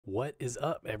What is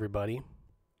up, everybody?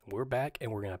 We're back and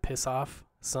we're going to piss off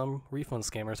some refund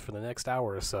scammers for the next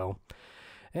hour or so.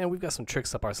 And we've got some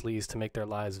tricks up our sleeves to make their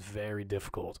lives very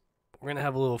difficult. We're going to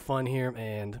have a little fun here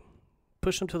and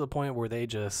push them to the point where they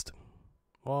just,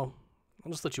 well,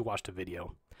 I'll just let you watch the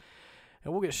video.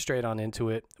 And we'll get straight on into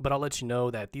it. But I'll let you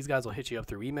know that these guys will hit you up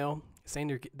through email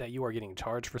saying that you are getting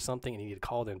charged for something and you need to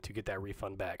call them to get that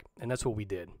refund back. And that's what we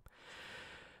did.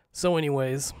 So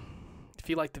anyways, if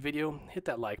you liked the video, hit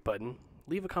that like button.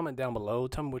 Leave a comment down below.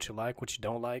 Tell me what you like, what you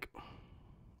don't like.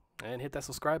 And hit that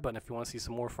subscribe button if you want to see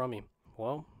some more from me.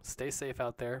 Well, stay safe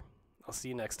out there. I'll see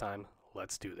you next time.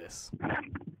 Let's do this.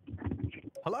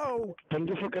 Hello? Thank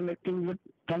you for connecting with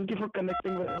Hello?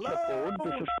 support.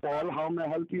 This is Paul. How may I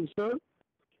help you, sir?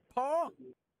 Paul?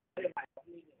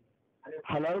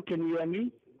 Hello, can you hear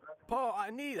me? Paul, I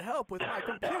need help with my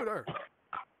computer.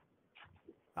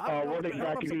 I don't know What the hell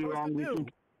I'm exactly is supposed wrong to with do. you?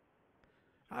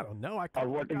 I don't know. I called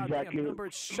what the goddamn exactly- number.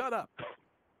 Shut up.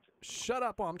 Shut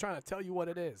up while I'm trying to tell you what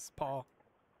it is, Paul.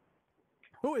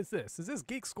 Who is this? Is this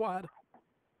Geek Squad?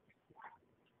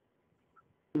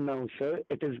 No, sir.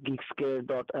 It is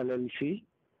geekscare.llc.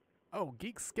 Oh,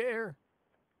 Geek Scare.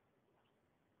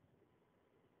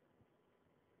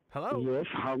 Hello? Yes,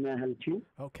 how may I help you?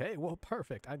 Okay, well,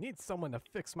 perfect. I need someone to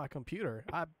fix my computer.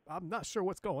 I'm not sure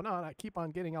what's going on. I keep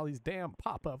on getting all these damn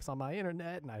pop-ups on my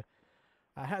internet, and I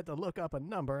had to look up a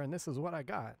number, and this is what I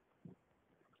got.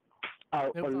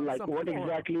 It was on Like some what forum.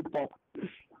 exactly,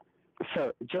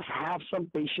 Sir, just have some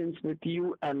patience with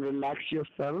you and relax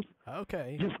yourself.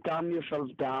 Okay. Just calm yourself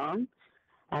down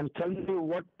and tell me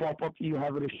what pop-up you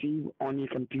have received on your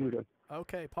computer.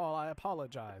 Okay, Paul, I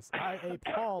apologize. I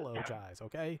apologize,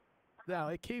 okay? Now,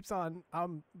 it keeps on, I've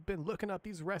been looking up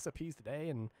these recipes today,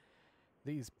 and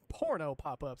these porno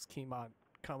pop-ups keep on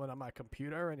coming on my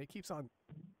computer, and it keeps on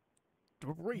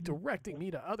redirecting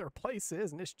me to other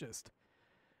places, and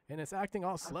it's acting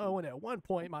all slow, and at one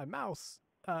point, my mouse,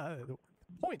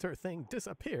 pointer thing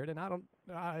disappeared, and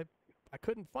I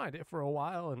couldn't find it for a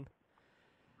while, and...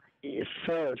 Yes,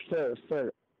 sir.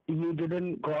 You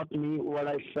didn't got me what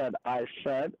I said. I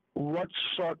said, what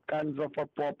sort kinds of a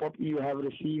pop-up you have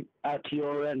received at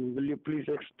your end? Will you please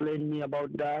explain me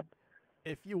about that?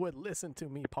 If you would listen to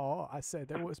me, Paul, I said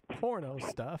there was porno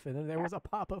stuff, and then there was a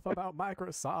pop-up about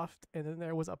Microsoft, and then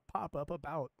there was a pop-up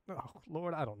about, oh,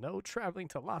 Lord, I don't know, traveling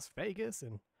to Las Vegas,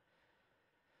 and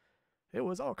it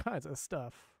was all kinds of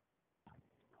stuff.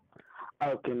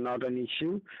 Okay, not an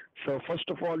issue. So first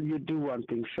of all, you do one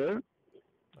thing, sir.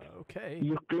 Okay.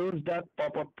 You close that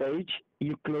pop-up page.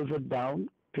 You close it down.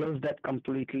 Close that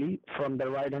completely from the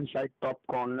right-hand side top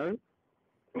corner.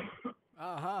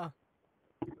 Uh-huh.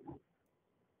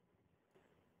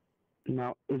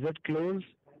 Now, is it closed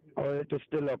or it is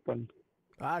still open?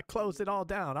 I closed it all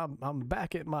down. I'm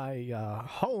back at my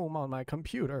home on my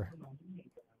computer.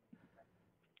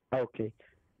 Okay.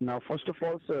 Now, first of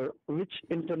all, sir, which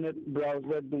internet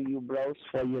browser do you browse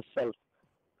for yourself?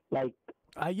 Like,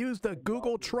 I used the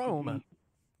Google Chrome.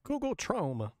 Google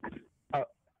Chrome.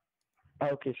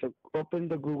 okay, so open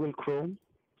the Google Chrome.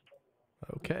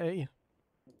 Okay.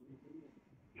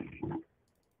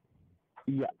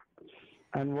 Yeah.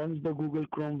 And once the Google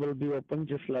Chrome will be open,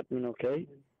 just let me know, okay?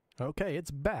 Okay,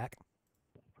 it's back.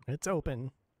 It's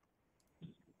open.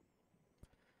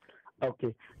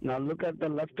 Okay. Now look at the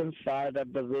left-hand side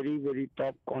at the very, very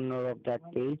top corner of that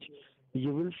page.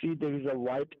 You will see there is a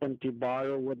white empty bar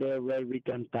over there where we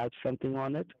can type something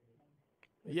on it.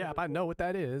 Yep, I know what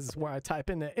that is, where I type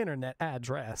in the internet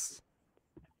address.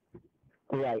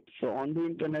 Right. So on the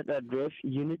internet address,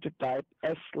 you need to type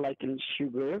S like in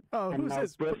sugar. Oh, and who's now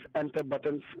this? press enter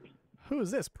button.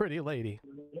 Who's this pretty lady?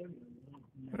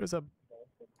 There's a...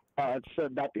 So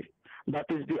that is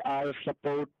the our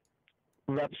support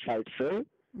website, sir.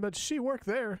 But she worked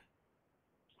there.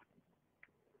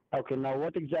 Okay, now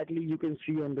what exactly you can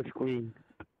see on the screen?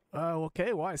 Oh,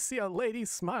 okay. Well, I see a lady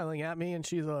smiling at me, and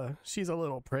she's a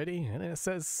little pretty, and it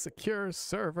says secure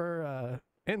server,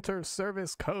 enter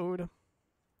service code.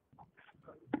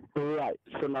 Right.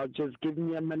 So now just give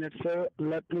me a minute, sir.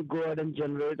 Let me go ahead and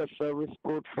generate a service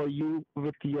code for you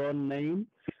with your name.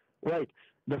 Right.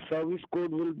 The service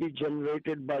code will be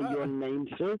generated by your name,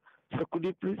 sir. So could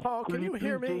you please, Paul, can you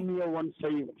hear me? do me a one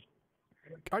favor?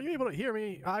 Are you able to hear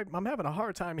me? I'm having a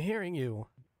hard time hearing you.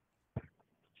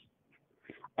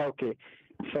 Okay.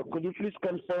 So could you please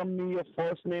confirm me your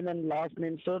first name and last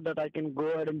name, sir, that I can go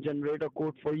ahead and generate a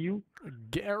code for you?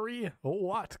 Gary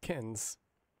Watkins.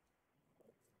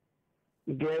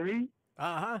 Gary?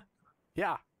 Uh-huh.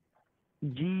 Yeah.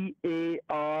 G-A-R-A-Y,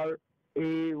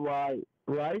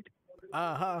 right?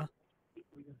 Uh-huh.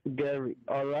 Gary,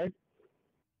 all right?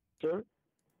 Sir?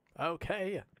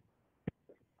 Okay.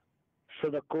 So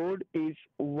the code is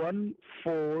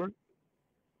 14,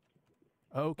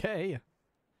 Okay.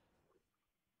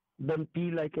 then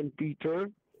P like in Peter.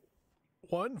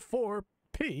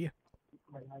 14P.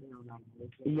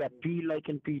 Yeah, P like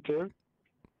in Peter.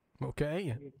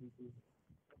 Okay.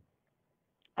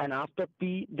 And after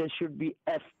P, there should be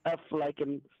F. F like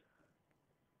in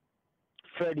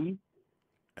Freddy.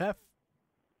 F.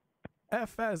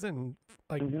 F as in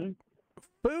like Mm-hmm.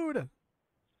 food.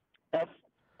 F.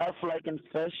 F like in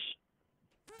fish.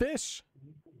 Fish.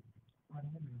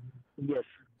 Yes.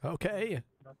 Okay.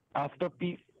 After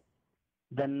P,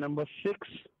 then number 6,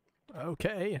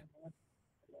 Okay.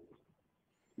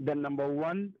 then number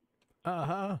 1,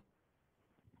 Uh-huh.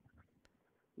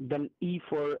 then E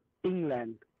for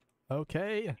England.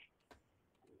 Okay.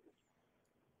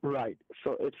 Right.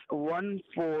 So it's 1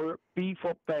 4 P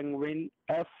for penguin,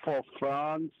 F for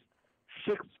France,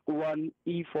 6 1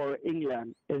 E for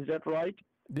England. Is that right?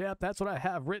 Yep, that's what I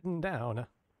have written down.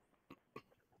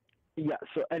 Yeah.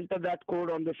 So enter that code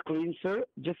on the screen, sir.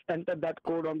 Just enter that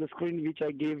code on the screen which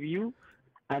I gave you,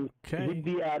 and Okay. with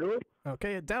the arrow.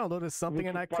 Okay, it downloaded something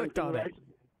which and is I clicked pointing on it.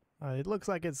 right. It looks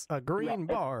like it's a green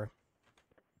Yeah, bar.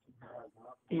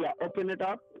 Yeah. Open it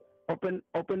up. Open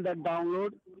that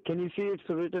download. Can you see it's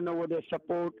written over there?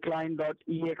 Support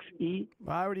client.exe.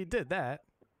 I already did that.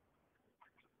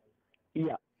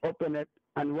 Yeah. Open it,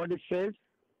 and what it says.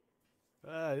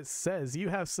 It says you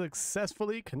have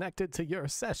successfully connected to your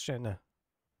session.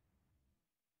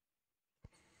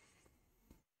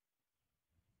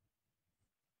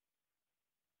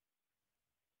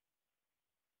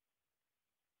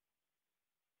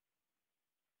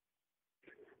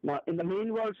 Now, in the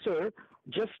meanwhile, sir,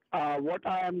 just what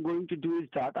I am going to do is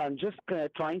that I'm just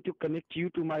trying to connect you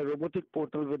to my robotic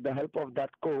portal with the help of that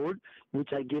code which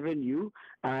I given you.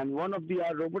 And one of the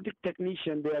robotic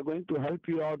technician, they are going to help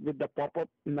you out with the pop-up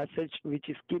message which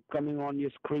is keep coming on your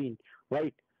screen,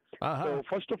 right? Uh-huh. So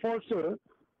first of all, sir,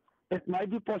 it might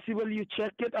be possible you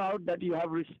check it out that you are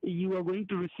going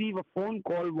to receive a phone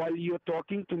call while you are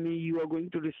talking to me. You are going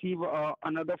to receive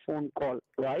another phone call,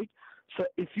 right? So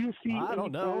if you see I any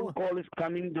don't know. phone call is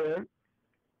coming there,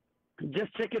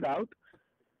 just check it out.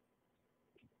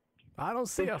 I don't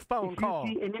see a If phone call.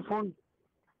 you see any phone,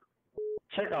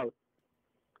 check out.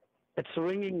 It's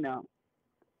ringing now.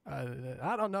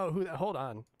 I don't know who that. Hold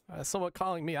on. Someone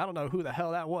calling me. I don't know who the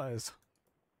hell that was.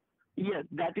 Yes,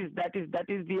 that is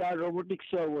the robotic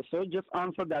server. So just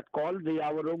answer that call.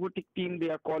 Our robotic team, they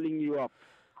are calling you up.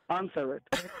 Answer it.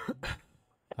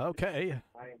 Okay.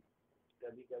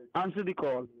 Answer the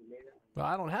call. Well,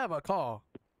 I don't have a call.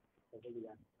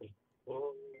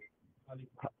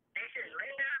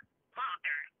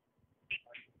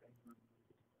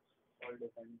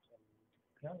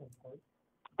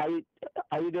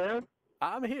 Are you there?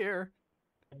 I'm here.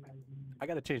 I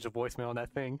gotta change the voicemail on that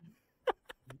thing.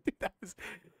 That was...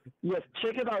 Yes,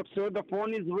 check it out, sir. The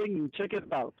phone is ringing. Check it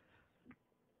out.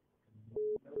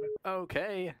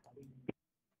 Okay.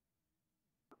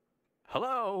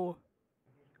 Hello.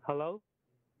 Hello?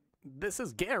 This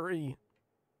is Gary.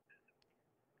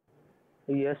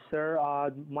 Yes, sir.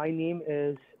 My name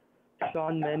is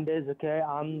Sean Mendez, okay?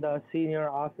 I'm the senior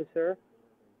officer.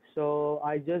 So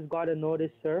I just got a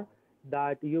notice, sir,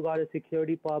 that you got a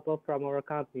security pop-up from our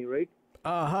company, right?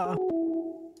 Uh-huh.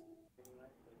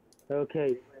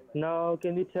 Okay. Now,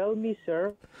 can you tell me,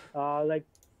 sir, like,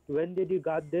 when did you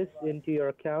got this into your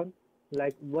account?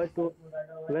 Like,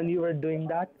 when you were doing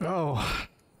that? Oh,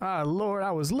 Lord,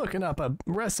 I was looking up a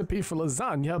recipe for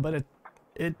lasagna, but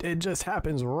it just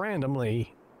happens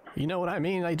randomly. You know what I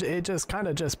mean? It just kind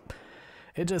of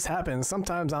it just happens.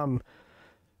 Sometimes I'm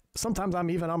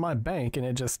even on my bank and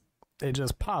it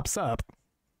just pops up.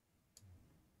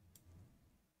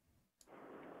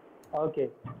 Okay.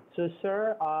 So,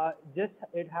 sir,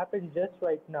 it happened just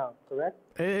right now, correct?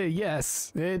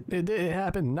 Yes, it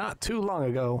happened not too long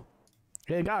ago.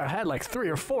 I had like 3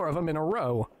 or 4 of them in a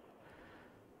row.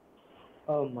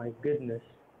 Oh my goodness.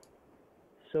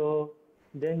 So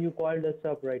then you called us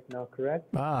up right now,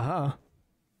 correct? Uh-huh.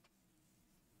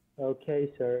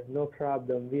 Okay, sir. No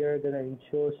problem. We are gonna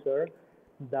ensure, sir,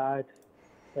 that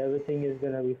everything is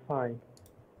gonna be fine.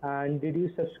 And did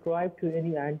you subscribe to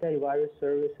any antivirus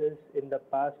services in the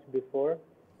past before?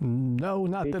 No,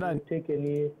 not Did that you take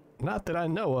any? not that I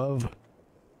know of.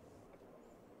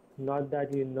 Not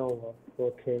that you know of.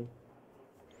 Okay.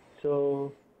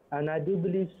 So, and I do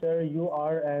believe, sir, you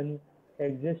are an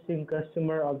existing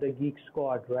customer of the Geek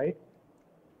Squad, right?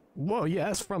 Whoa,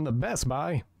 yes, from the Best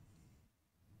Buy.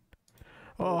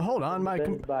 Oh, hold on, my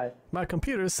Best Buy.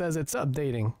 computer says it's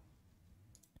updating.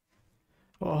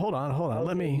 Well, hold on. Okay,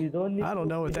 Let me. you don't need I don't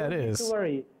to, know what you that don't need is. to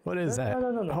worry. What is No, that?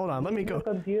 no, no, no, no. Hold on. Let me Leave your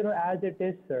go. computer as it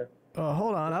is, sir.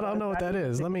 Hold on. I don't know what that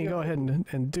is. Let me go ahead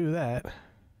and do that.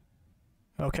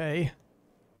 Okay.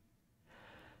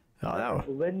 Oh, no.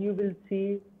 When you will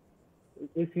see,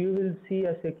 if you will see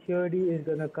a security is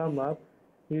gonna come up,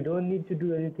 you don't need to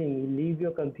do anything. You leave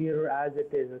your computer as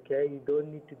it is, okay? You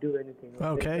don't need to do anything.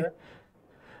 Okay. Sir?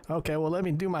 Okay. Well, let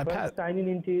me do my First, signing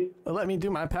into Let me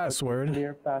do my password.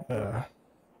 clear password.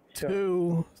 Sure.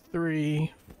 2,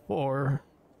 3, 4.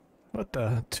 What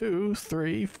the? 2,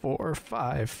 3, 4,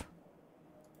 5.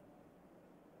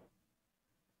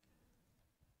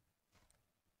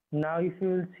 Now, if you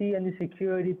will see any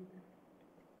security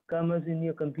comes in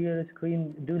your computer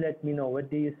screen, do let me know. What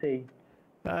do you say?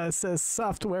 It says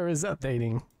software is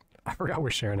updating. I forgot we're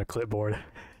sharing a clipboard.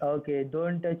 Okay,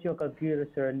 don't touch your computer,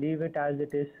 sir. Leave it as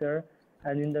it is, sir.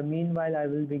 And in the meanwhile, I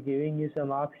will be giving you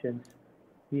some options.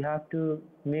 You have to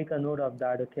make a note of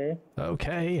that, okay?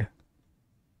 Okay.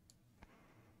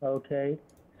 Okay.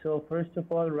 So first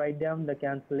of all, write down the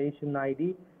cancellation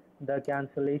ID. The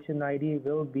cancellation ID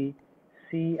will be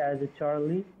C as a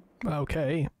Charlie,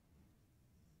 Okay.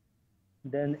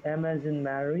 then M as in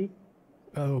Mary,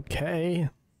 Okay.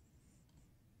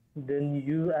 then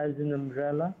U as in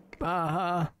umbrella,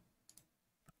 Uh-huh.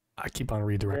 I keep on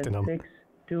redirecting then them.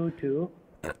 622,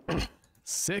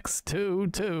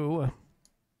 622.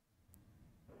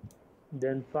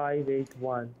 then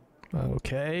 581.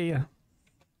 Okay.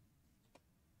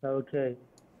 Okay.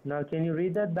 Now can you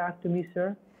read that back to me,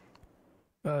 sir?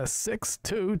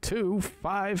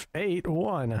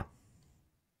 622581.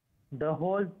 The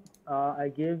whole, I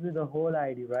gave you the whole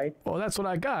ID, right? Well, that's what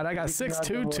I got. I got It's not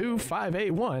the whole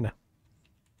 622581.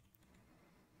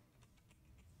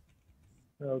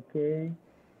 Okay.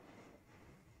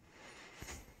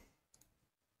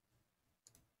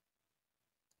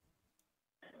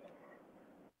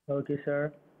 Okay,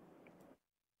 sir.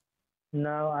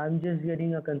 Now I'm just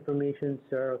getting a confirmation,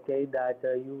 sir, okay, that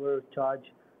you were charged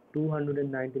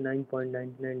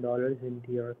 $299.99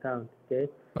 into your account, okay?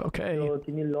 Okay. So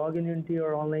can you log in into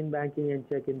your online banking and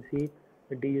check and see,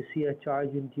 do you see a charge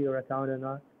into your account or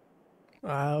not?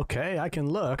 Okay, I can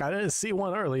look. I didn't see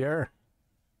one earlier.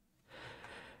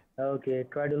 Okay,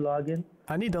 try to log in.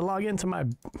 I need to log into my...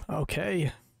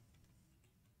 Okay.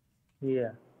 Yeah.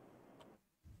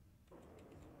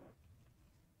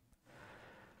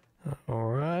 All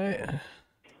right.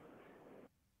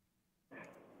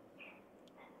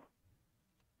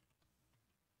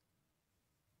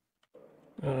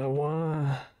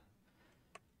 One.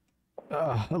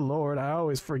 Oh, Lord, I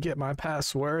always forget my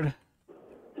password.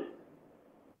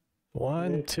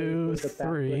 One, Make sure two, you put the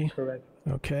password three. correct.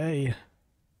 Okay.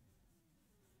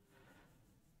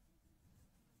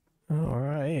 All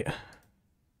right.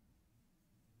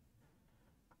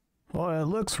 Well, it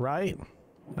looks right.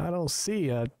 I don't see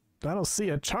a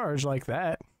charge like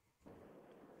that.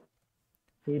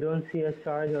 You don't see a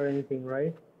charge or anything,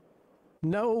 right?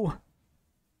 No.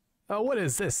 Oh, what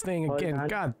is this thing Hold again? on.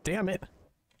 God damn it.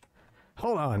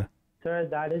 Hold on. Sir,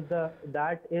 that is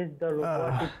the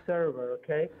robotic server,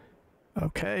 okay?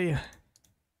 Okay.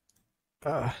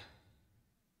 I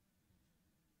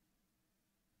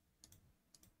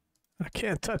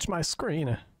can't touch my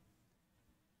screen.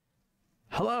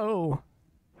 Hello?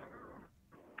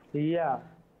 Yeah.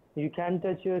 You can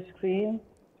touch your screen.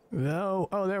 No.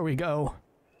 Oh, there we go.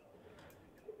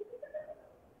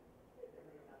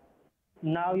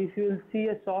 Now, if you will see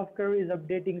a software is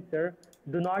updating, sir,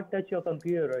 do not touch your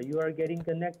computer. You are getting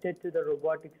connected to the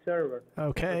robotic server.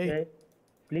 Okay. Okay?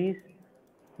 Please,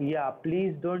 yeah,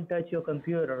 please don't touch your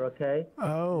computer, okay?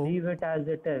 Oh, Leave it as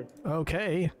it is.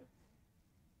 okay.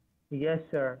 Yes,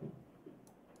 sir.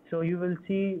 So you will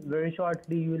see very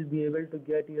shortly you will be able to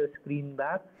get your screen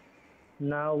back.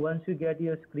 Now, once you get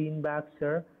your screen back,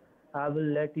 sir, I will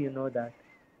let you know that.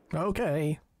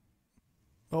 Okay.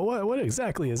 Well, what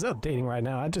exactly is updating right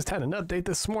now? I just had an update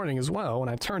this morning as well when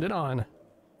I turned it on.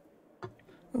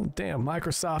 Oh, damn,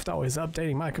 Microsoft always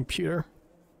updating my computer.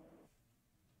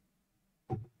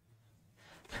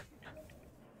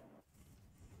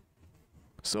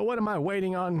 So what am I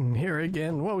waiting on here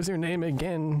again? What was your name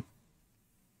again?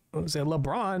 What was it,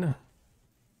 LeBron?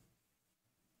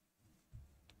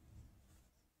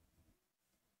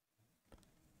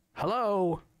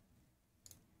 Hello?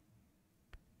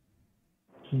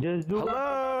 Just do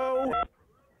Hello?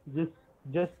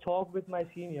 just talk with my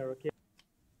senior, okay?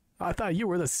 I thought you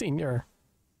were the senior.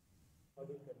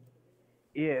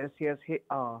 Yes.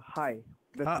 Hi,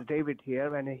 this is David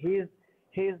here, and he's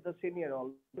the senior.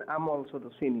 I'm also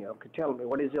the senior. Okay, tell me,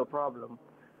 what is your problem?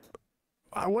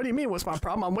 What do you mean, what's my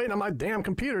problem? I'm waiting on my damn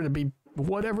computer to be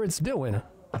whatever it's doing.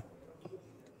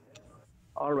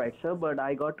 All right, sir, but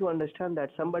I got to understand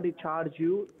that somebody charged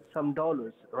you some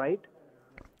dollars, right?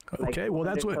 Okay, well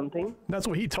that's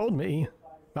what he told me.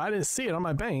 I didn't see it on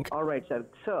my bank. All right, sir.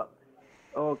 Sir,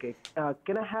 okay.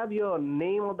 Can I have your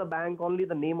name of the bank? Only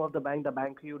the name of the bank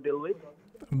you deal with.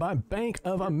 My Bank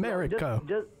of America.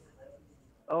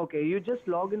 Okay. You just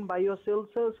log in by yourself,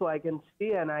 sir, so I can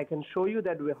see and I can show you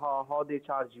that how they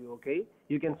charge you. Okay.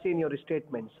 You can see in your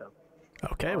statement, sir.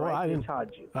 Okay. All well, right, I didn't charge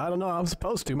you. I don't know. I'm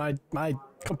supposed to. My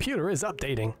computer is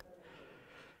updating.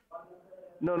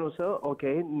 No, sir.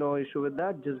 Okay. No issue with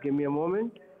that. Just give me a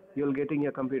moment. You'll getting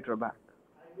your computer back.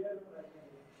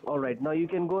 All right. Now you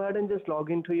can go ahead and just log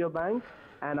into your bank,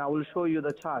 and I will show you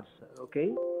the charge, sir.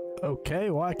 Okay. Okay.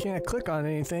 Well, I can't click on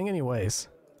anything, anyways.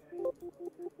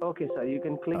 Okay, sir. You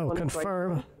can click on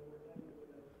confirm. it. Right.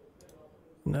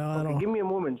 No, I don't. Give me a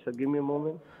moment, sir. Give me a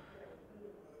moment.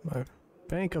 My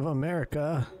Bank of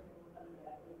America.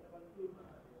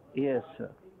 Yes,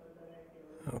 sir.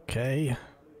 Okay.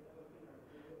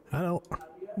 I don't.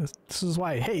 This is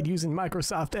why I hate using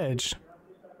Microsoft Edge.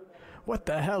 What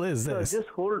the hell is this? Sir, just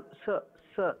hold, sir.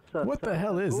 What the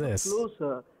hell is this? Slow,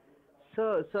 sir.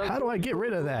 Sir. How do I get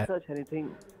rid of that? Don't touch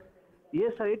anything.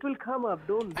 Yes, sir. It will come up.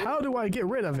 Don't How do I get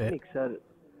rid of it? panic, sir.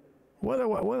 What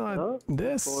do I?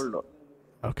 This? Hold on.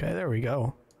 Okay, there we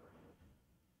go.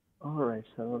 All right,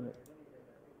 sir. All right.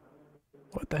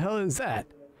 What the hell is that?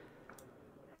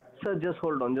 Sir, just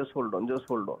hold on. Just hold on.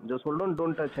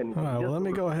 Don't touch anything. All right, well, let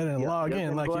me go ahead and log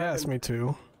in like you asked me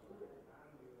to.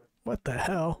 What the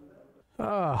hell?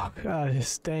 Oh, God,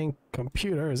 this dang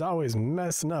computer is always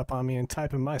messing up on me and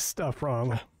typing my stuff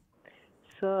wrong.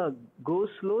 Sir, go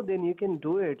slow, then you can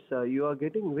do it, sir. You are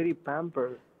getting very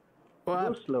pampered.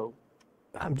 Well, Go slow.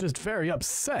 I'm just very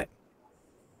upset.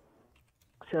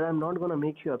 Sir, I'm not going to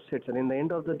make you upset, sir. In the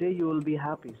end of the day, you will be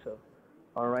happy, sir.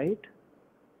 All right?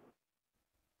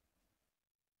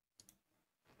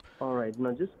 All right.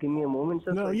 Now, just give me a moment,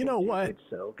 sir. No, you know what?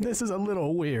 Okay. This is a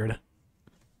little weird.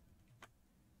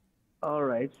 All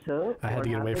right, sir. I had to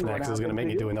get away from that because it was going to make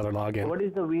me do another login. What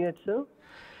is the weird, sir?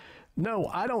 No,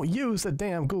 I don't use the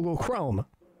damn Google Chrome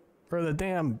or the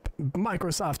damn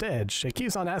Microsoft Edge. It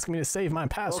keeps on asking me to save my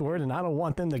password, and I don't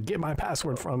want them to get my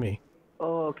password from me.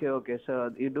 Oh, okay,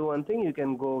 sir. You do one thing. You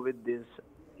can go with this.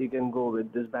 You can go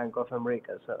with this Bank of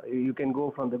America, sir. You can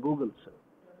go from the Google, sir.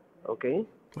 Okay.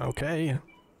 Okay.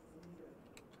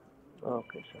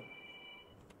 Okay, sir.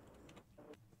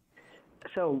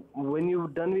 So when you're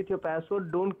done with your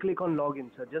password, don't click on login,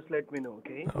 sir. Just let me know,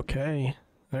 okay? Okay.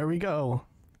 There we go.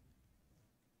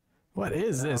 What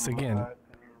is this again?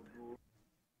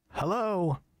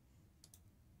 Hello?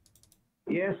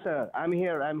 Yes, sir. I'm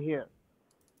here.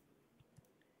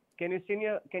 Can you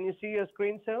see your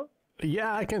screen, sir?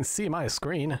 Yeah, I can see my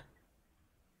screen.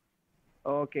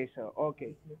 Okay, sir.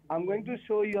 Okay. I'm going to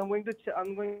show you.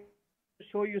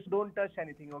 So don't touch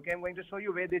anything, okay? I'm going to show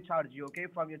you where they charge you, okay,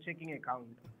 from your checking account.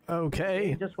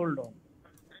 Okay. Just hold on.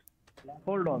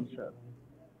 Hold on, sir.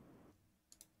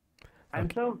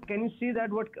 And so, can you see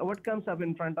that what comes up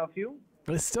in front of you?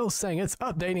 It's still saying it's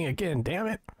updating again, damn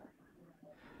it.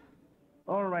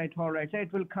 All right. So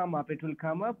it will come up.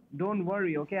 Don't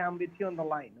worry, okay? I'm with you on the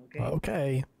line, okay?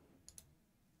 Okay.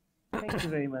 Thank you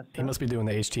very much, sir. He must be doing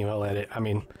the HTML edit. I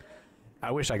mean,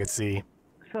 I wish I could see.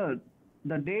 Sir,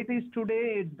 the date is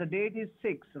today. The date is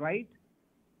 6, right?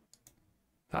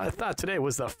 I thought today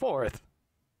was the 4th.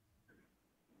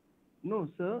 No,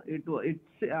 sir. It's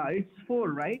 4,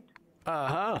 right?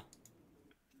 Uh-huh.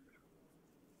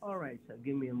 All right, sir.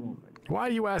 Give me a moment. Why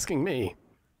are you asking me?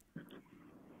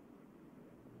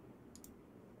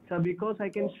 Sir, because I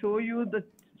can show you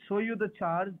the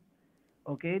charge.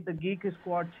 Okay, the Geek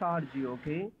Squad charge you.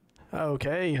 Okay.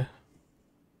 Okay.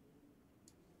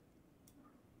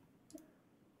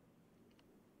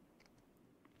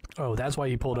 Oh, that's why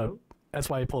you pulled up. That's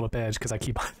why you pulled up Edge, because I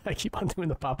keep on doing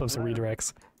the pop-ups and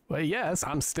redirects. Well, yes,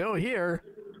 I'm still here.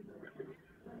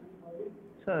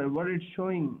 Sir, what it's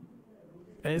showing?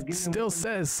 It still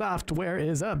says software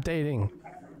is updating.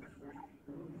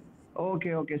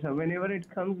 Okay, sir. Whenever it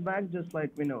comes back, just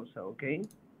let me know, sir. Okay.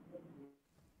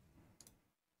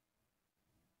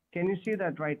 Can you see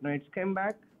that right now? It's came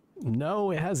back?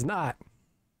 No, it has not.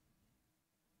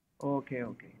 Okay.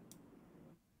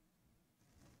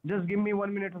 Just give me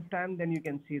 1 minute of time, then you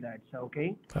can see that, sir.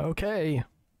 Okay. Okay.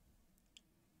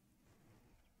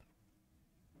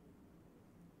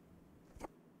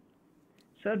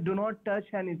 Sir, do not touch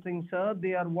anything, sir.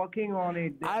 They are working on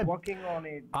it. They're working on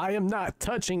it. I am not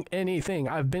touching anything.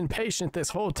 I've been patient this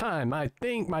whole time. I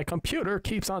think my computer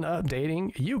keeps on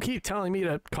updating. You keep telling me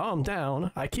to calm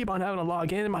down. I keep on having to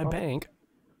log in my bank.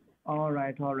 All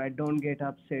right, all right. Don't get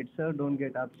upset, sir. Don't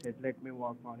get upset. Let me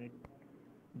work on it.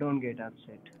 Don't get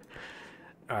upset.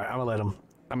 All right, I'm gonna let him.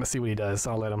 I'm gonna see what he does.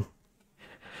 I'll let him.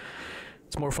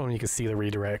 It's more fun when you can see the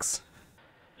redirects.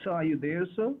 So, are you there,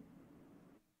 sir?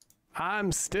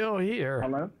 I'm still here.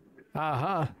 Hello?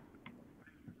 Uh-huh.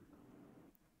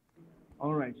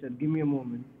 All right, sir. Give me a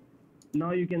moment.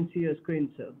 Now you can see your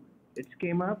screen, sir. It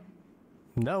came up.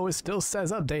 No, it still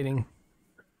says updating.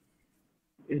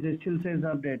 It still says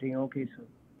updating. Okay, sir.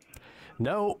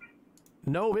 No,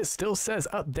 it still says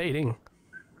updating.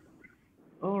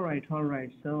 All right,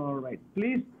 sir. All right.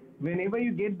 Please, whenever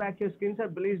you get back your screen, sir,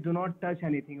 please do not touch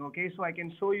anything, okay? So I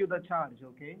can show you the charge,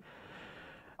 okay?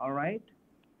 All right?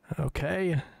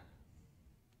 Okay.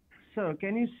 Sir,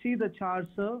 can you see the charge,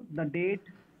 sir? The date,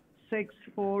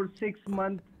 6/4/6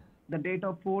 month, the date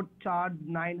of 4th charge,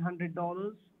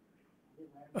 $900.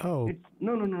 Oh, It's,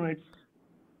 no, it's,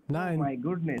 oh my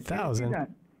goodness. Can you see 9,000. that?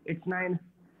 It's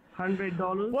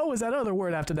 $900. What was that other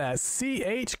word after that?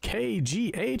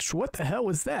 CHKGH? What the hell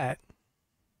was that?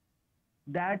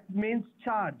 That means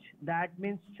charge. That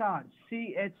means charge.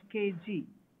 CHKG.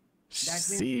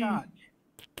 That means charge.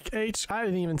 I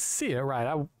didn't even see it right.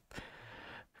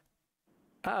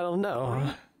 I don't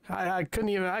know. I couldn't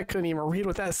even read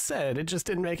what that said. It just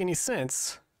didn't make any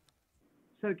sense.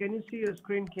 Sir, can you see your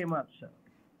screen came up, sir?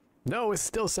 No, it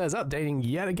still says updating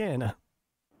yet again.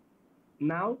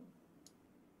 Now?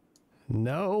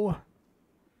 No.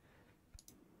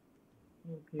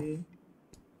 Okay.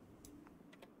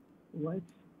 What's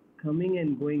coming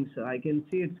and going, sir? I can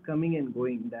see it's coming and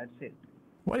going. That's it.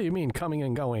 What do you mean coming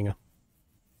and going?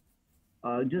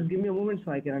 Just give me a moment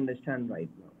so I can understand right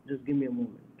now. Just give me a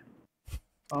moment.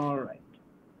 All right.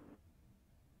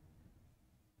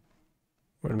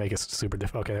 We're gonna make it super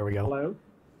difficult. Okay, there we go. Hello?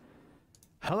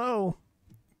 Hello,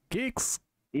 Geeks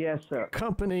Yes, sir.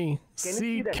 Company Can you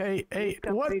see that? CK8. Geek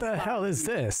What Company the hell is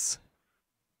 5. this?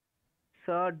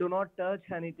 Sir, do not touch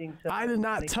anything, sir. I did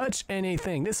not touch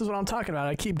anything. This is what I'm talking about.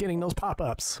 I keep getting those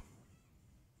pop-ups.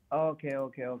 Okay.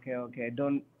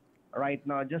 Don't. Right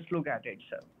now, just look at it,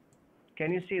 sir.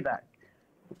 Can you see that?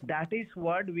 That is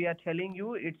what we are telling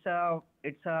you. It's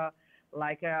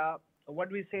like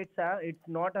what we said, sir. It's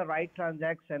not a right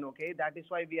transaction, okay? That is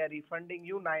why we are refunding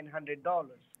you $900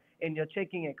 in your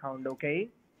checking account, okay?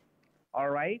 All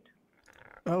right.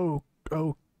 Oh,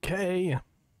 okay.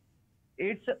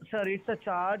 It's a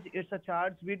charge. It's a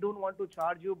charge. We don't want to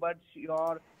charge you, but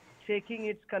your checking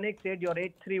it's connected. Your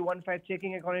 8315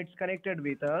 checking account it's connected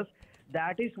with us.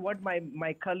 That is what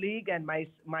my colleague and my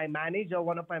manager,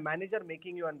 one of my manager,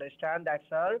 making you understand that,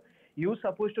 sir, you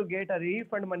supposed to get a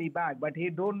refund money back, but he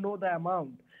don't know the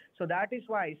amount. So that is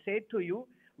why I said to you,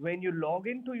 when you log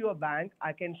into your bank,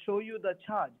 I can show you the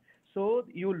charge. So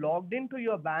you logged into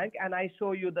your bank and I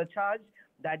show you the charge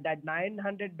that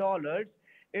 $900.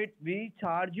 We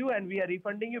charge you and we are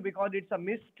refunding you because it's a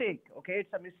mistake. Okay,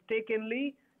 it's a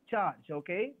mistakenly charge.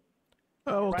 Okay.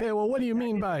 Oh, okay. Right? Well, what do you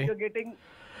mean That is by? you're getting?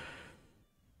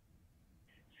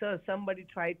 Sir, somebody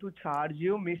tried to charge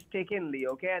you mistakenly.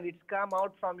 Okay, and it's come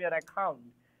out from your account.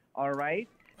 All right.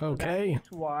 Okay.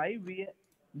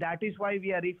 That is why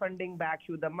we are refunding back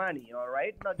you the money. All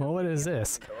right. Now, Well, what is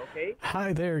this? Okay.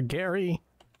 Hi there, Gary.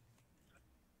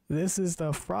 This is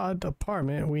the fraud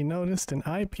department. We noticed an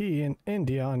IP in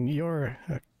India on your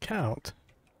account.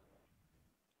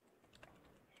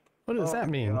 What does that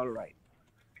mean? All right.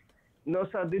 No,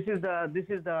 sir. This is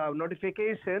the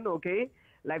notification. Okay.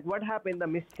 Like what happened? The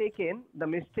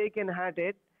mistaken had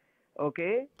it.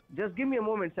 Okay. Just give me a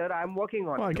moment, sir. I'm working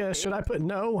on it. Well, I guess okay? should I put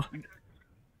no?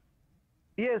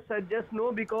 Yes, sir. Just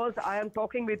no, because I am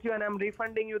talking with you and I'm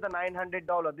refunding you the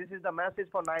 $900. This is the message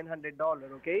for $900.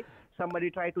 Okay. Somebody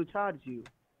tried to charge you.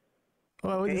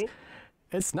 Well, Okay.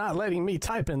 it's not letting me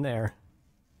type in there.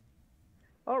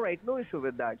 All right. No issue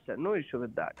with that, sir. No issue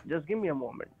with that. Just give me a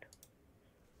moment.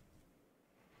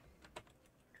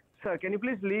 Sir, can you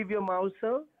please leave your mouse,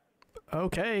 sir?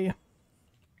 Okay.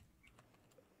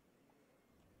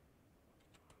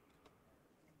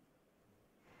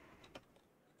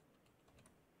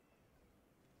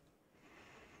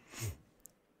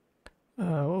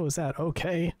 What was that?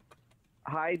 Okay.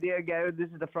 Hi there, Gary. This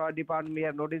is the fraud department. We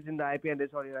have noticed in the IP address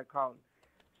on your account.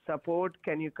 Support,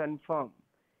 can you confirm?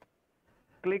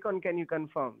 Click on can you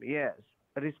confirm? Yes.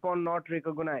 Respond not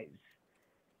recognized.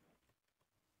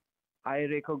 I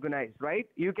recognize, right?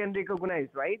 You can recognize,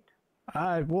 right?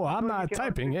 Well, I'm No, you not cannot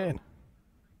typing it.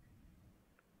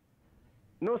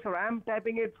 No, sir, I'm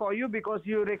typing it for you because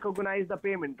you recognize the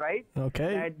payment, right?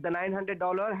 Okay. That the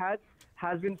 $900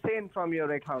 has been sent from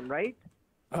your account, right?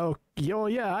 Oh,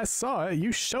 yeah, I saw it.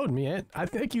 You showed me it. I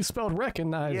think you spelled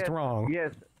recognized Yes. wrong.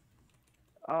 Yes.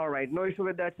 All right. No issue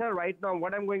with that, sir. Right now,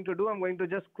 what I'm going to do, I'm going to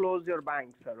just close your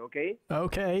bank, sir. Okay.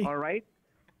 Okay. All right.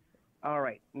 All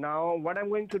right. Now, what I'm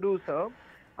going to do, sir,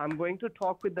 I'm going to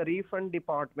talk with the refund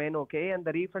department, okay? And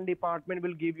the refund department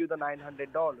will give you the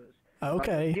 $900.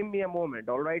 Okay. Just give me a moment,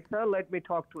 all right, sir? Let me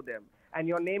talk to them. And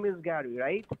your name is Gary,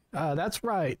 right? That's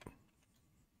right.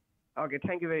 Okay.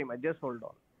 Thank you very much. Just hold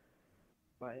on.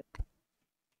 Bye.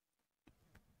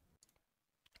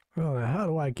 Well, how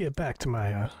do I get back to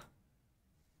my,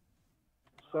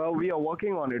 So we are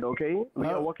working on it, okay? We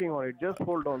are working on it. Just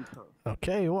hold on, sir.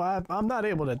 Okay, well, I'm not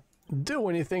able to do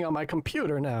anything on my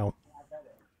computer now.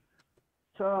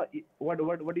 Sir, what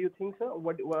do you think, sir?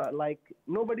 Like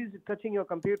nobody's touching your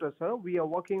computer, sir. We are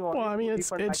working on. Well, it I mean, to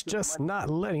it's refund back your just money. not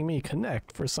letting me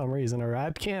connect for some reason, or I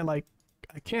can't All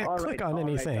click right, on all right,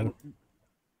 anything. then.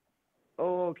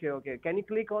 Oh, okay. Can you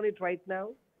click on it right now?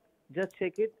 Just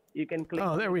check it. You can click.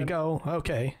 Oh, on there it we and- go.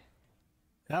 Okay.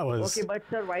 That was... Okay, but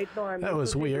sir, right now I'm That going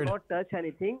was to say weird. do not touch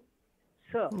anything,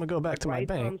 sir. I'm gonna go back but to my right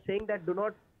now bank. I'm saying that do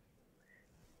not.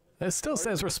 It still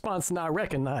says response not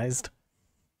recognized.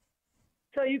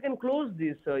 Sir, you can close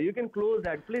this, sir. You can close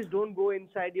that. Please don't go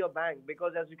inside your bank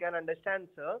because, as you can understand,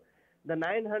 sir, the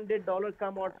 $900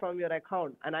 come out from your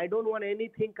account, and I don't want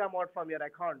anything come out from your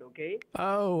account. Okay?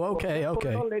 Oh, okay, So,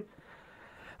 okay. hold on,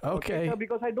 Okay. sir,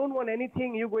 because I don't want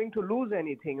anything. You're going to lose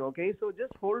anything. Okay? So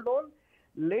just hold on.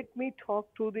 Let me talk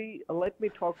to the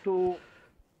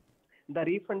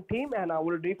refund team, and I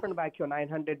will refund back your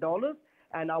 $900.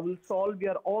 And I will solve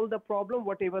your all the problem,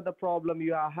 whatever the problem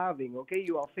you are having, okay,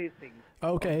 you are facing.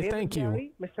 Okay, thank you.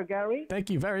 Gary, Mr. Gary? Thank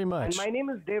you very much. And my name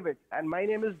is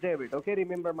David. Okay?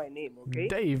 Remember my name, okay?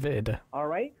 David. All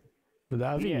right?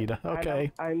 David. Yes.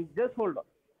 Okay. And just hold on.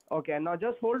 Okay, and now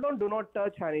just hold on. Do not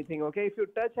touch anything, okay? If you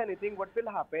touch anything, what will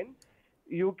happen?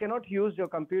 You cannot use your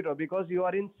computer because you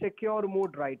are in secure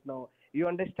mode right now. You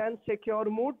understand secure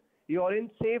mode? You are in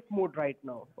safe mode right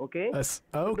now, okay?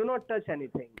 Oh, Do not touch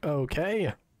anything.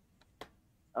 okay.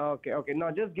 Okay.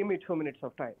 Now just give me 2 minutes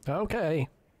of time. Okay.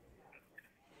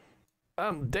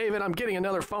 David, I'm getting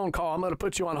another phone call. I'm going to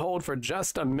put you on hold for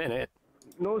just a minute.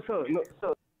 No, sir.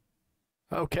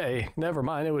 Okay, never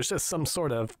mind. It was just some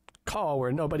sort of call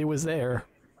where nobody was there.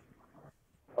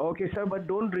 Okay, sir, but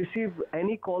don't receive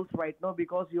any calls right now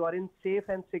because you are in safe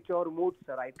and secure mode,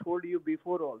 sir. I told you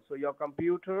before also. Your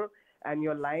computer and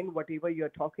your line, whatever you're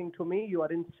talking to me, you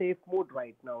are in safe mode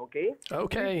right now, okay?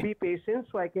 Okay. Please be patient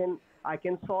so I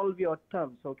can solve your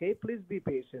terms, okay? Please be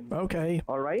patient. Okay.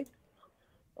 All right?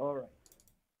 All right.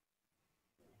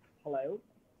 Hello?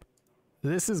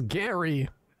 This is Gary.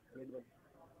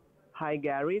 Hi,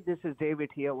 Gary. This is David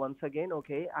here once again,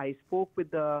 okay? I spoke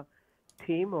with the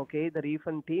team, okay, the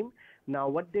refund team. Now,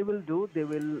 what they will do, they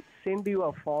will send you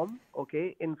a form,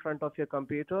 okay, in front of your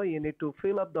computer. You need to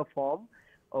fill up the form,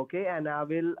 okay, and I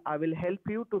will help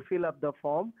you to fill up the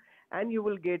form, and you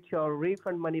will get your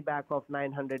refund money back of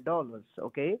 $900,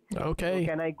 okay? Okay.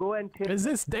 So can I go and tell? Is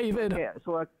this David? Yeah.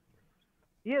 So,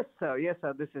 yes,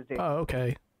 sir. This is David. Oh,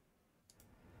 okay.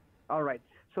 All right.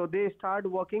 So they start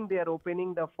working. They are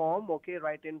opening the form, okay,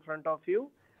 right in front of you.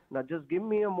 Now just give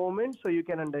me a moment so you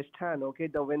can understand, okay,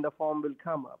 when the form will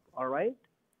come up. All right?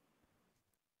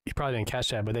 You probably didn't catch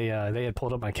that, but they had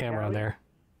pulled up my camera on there.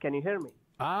 Can you hear me?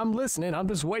 I'm listening. I'm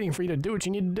just waiting for you to do what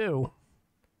you need to do.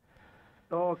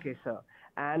 Okay, sir.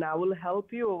 And I will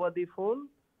help you over the phone.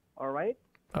 All right?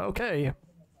 Okay.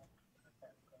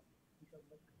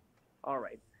 All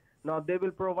right. Now they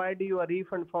will provide you a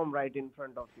refund form right in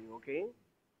front of you, okay?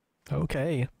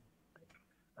 Okay.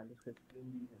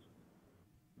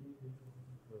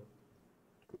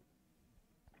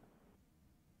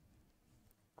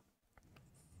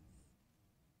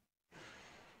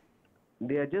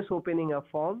 They are just opening a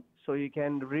form so you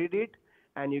can read it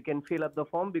and you can fill up the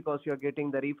form because you're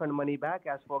getting the refund money back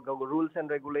as per the rules and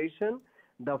regulation.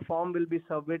 The form will be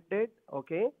submitted,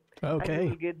 okay? Okay. And you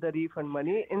will get the refund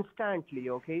money instantly,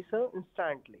 okay, sir?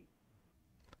 Instantly.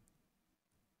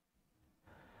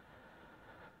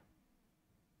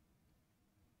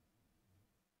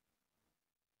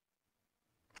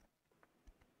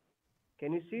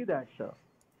 Can you see that, sir?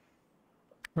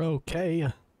 Okay.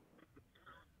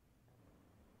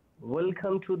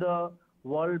 Welcome to the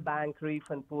World Bank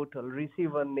refund portal.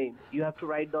 Receiver name. You have to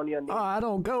write down your name. I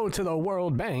don't go to the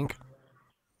World Bank.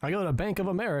 I go to Bank of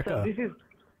America.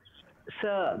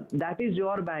 Sir, that is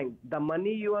your bank. The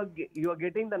money you are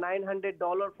getting the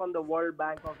 $900 from the World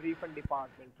Bank of Refund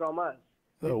Department from us.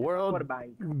 The World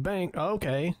Bank. Bank.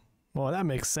 Okay. Well, that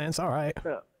makes sense. All right.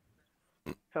 Sir.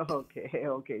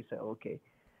 Okay, sir. Okay.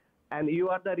 And you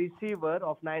are the receiver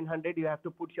of 900. You have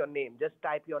to put your name. Just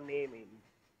type your name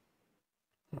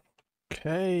in.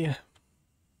 Okay.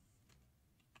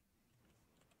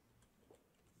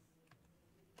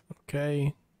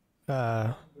 Okay.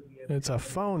 It's a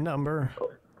phone number.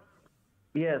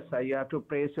 Yes, sir. You have to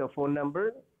press your phone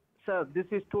number. Sir, this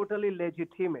is totally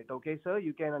legitimate. Okay, sir.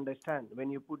 You can understand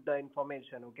when you put the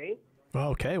information. Okay.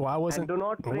 Okay. Well, I wasn't. do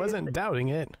not I wasn't press- doubting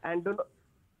it. And do not.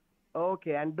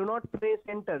 Okay, and do not press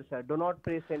enter, sir. Do not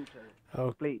press enter.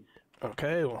 Oh. Please.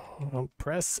 Okay. Well, I'll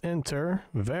press enter.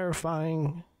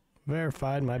 Verified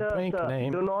my bank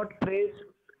name. Do not press.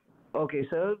 Okay,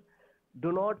 sir.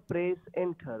 Do not press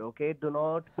enter. Okay. Do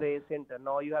not press enter.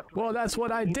 Now you have to. Well, that's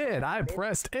what I did. I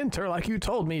pressed enter like you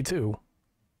told me to.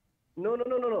 No.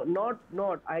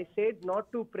 Not. I said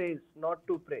not to press. Not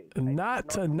to press. Not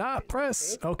to not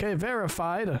press. Okay,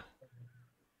 verified.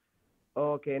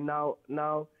 Okay. Now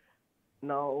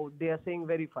they are saying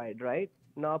verified, right?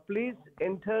 Now please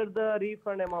enter the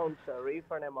refund amount, sir.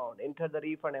 Refund amount. Enter the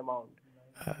refund amount.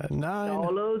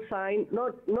 Dollar sign.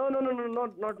 No.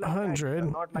 Not like that. 100 Sir.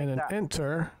 Not like and an that.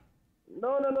 enter.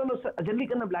 No, sir. Jaldi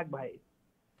karna black bhai.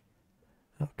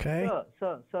 Okay.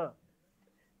 Sir.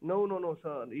 No,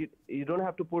 sir. You don't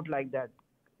have to put like that.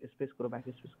 Space karo, back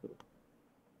space karo.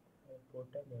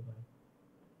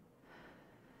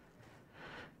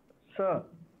 Sir.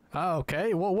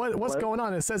 Okay. Well, what's going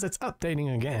on? It says it's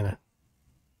updating again.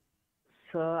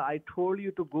 Sir, I told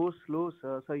you to go slow,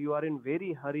 sir. Sir, you are in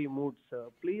very hurry mood, sir.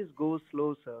 Please go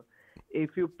slow, sir. If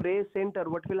you press enter,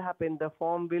 what will happen? The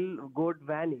form will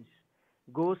vanish.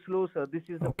 Go slow, sir. This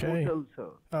is the Okay. portal, sir.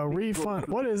 A Please go refund.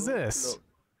 slow, What is go this? slow.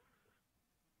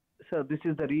 Sir, this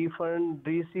is the refund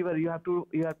receiver. You have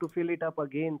to fill it up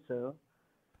again, sir.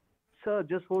 Sir,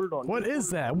 just hold on. What is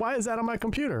that? Why is that on my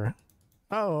computer?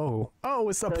 Oh,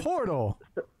 it's a portal.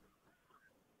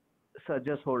 Sir,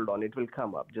 just hold on. It will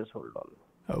come up. Just hold on.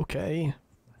 Okay.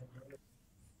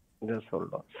 Just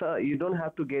hold on. Sir, you don't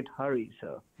have to get hurry,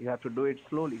 sir. You have to do it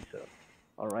slowly, sir.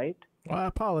 All right? Well, I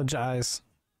apologize.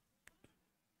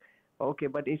 Okay,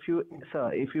 but if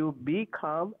you be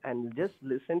calm and just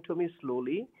listen to me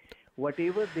slowly,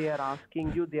 whatever they are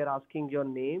asking you, they are asking your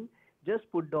name, just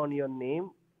put down your name.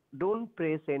 Don't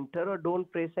press enter or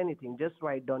don't press anything. Just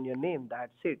write down your name.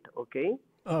 That's it, okay?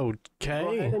 Go ahead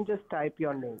Okay. and just type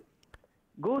your name.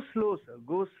 Go slow, sir.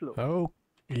 Go slow. Oh,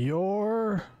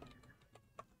 your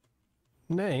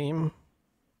name.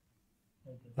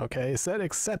 Okay, it said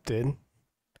accepted.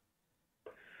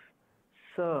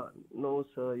 Sir, no,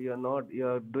 sir, you're not.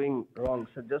 You're doing wrong,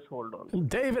 sir. Just hold on.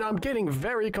 David, I'm getting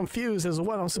very confused as to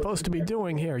what I'm supposed to be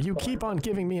doing here. You keep on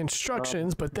giving me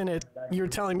instructions, but then you're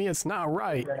telling me it's not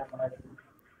right.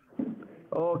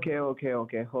 Okay.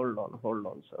 Hold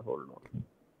on, sir. Hold on.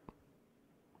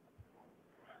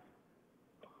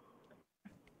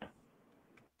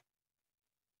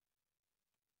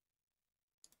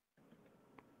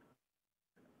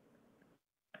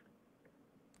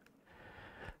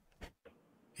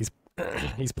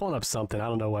 He's pulling up something. I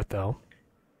don't know what though.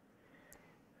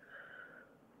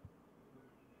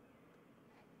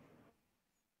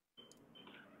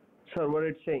 Sir, what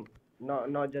it's saying? No,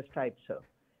 not just type, sir.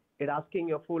 It asking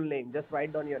your full name. Just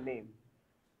write down your name.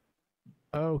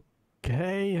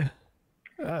 Okay.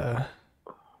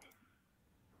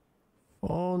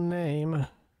 Full name.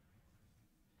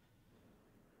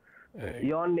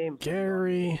 Your name. sir.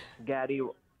 Gary. Gary.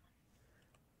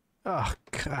 Oh,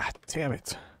 God damn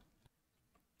it.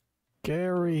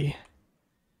 Gary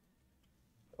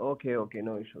Okay,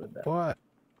 no issue with that.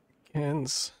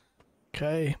 Watkins.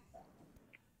 Okay.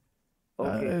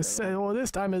 Okay, It sir. said, well,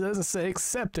 this time it doesn't say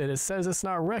accepted. It says it's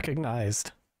not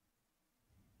recognized.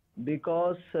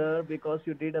 Because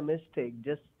you did a mistake.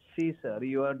 Just see, sir.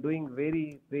 You are doing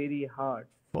very, very hard.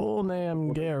 Full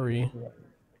name Gary.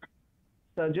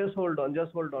 Sir, just hold on.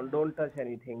 Don't touch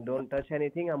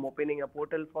anything. I'm opening a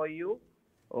portal for you.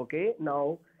 Okay,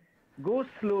 now go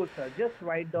slow, sir. Just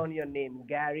write down your name,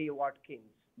 Gary Watkins.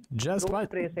 Just Don't my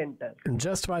press enter.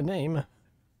 just my name.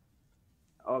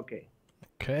 Okay.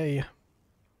 Okay.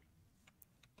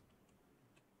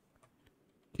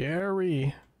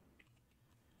 Gary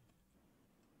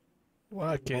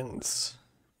Watkins.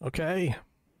 Okay.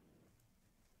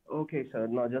 Okay, sir.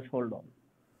 Now just hold on.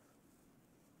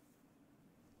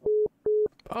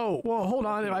 Oh, well, hold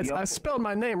on. I spelled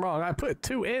my name wrong. I put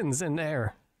 2 N's in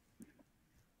there.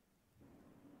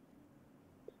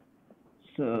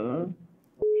 Sir.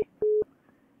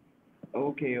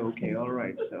 Okay. All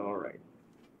right, sir. All right.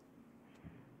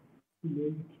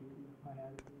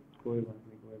 कोई बात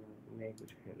नहीं नहीं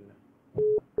कुछ खेलना.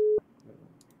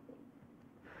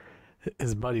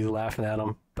 His buddy's laughing at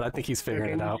him, but I think he's Sir,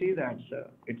 figuring can it you out. see that, sir?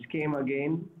 It came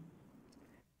again.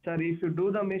 Sir, if you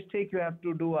do the mistake, you have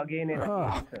to do again and Oh,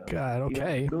 again, sir. God, You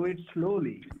okay. have to do it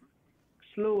slowly,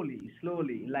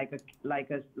 slowly, like a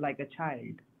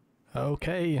child.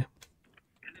 Okay.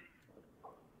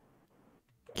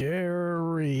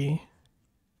 Gary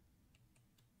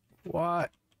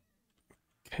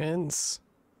Watkins.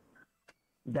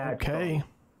 That's Okay. all.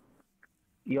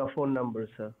 Your phone number,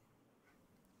 sir.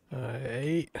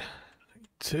 8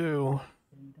 2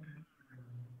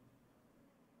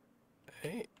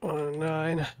 8 1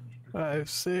 9 5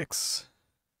 6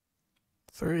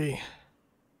 3.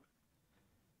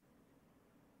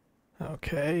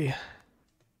 Okay.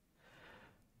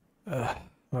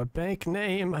 My bank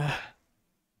name.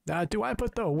 Now, do I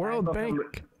put the World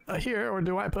Bank here, or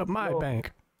do I put my No.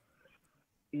 bank?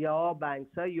 Your bank,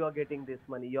 sir. You are getting this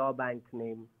money. Your bank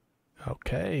name.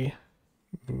 Okay.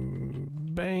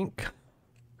 Bank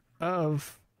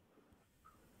of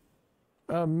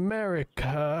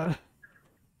America.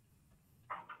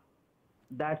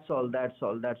 That's all.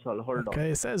 Hold on.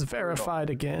 Okay, it says verified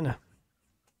again.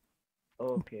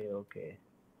 Okay.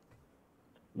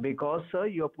 Because, sir,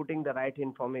 you are putting the right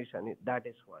information. That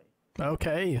is why.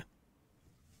 Okay.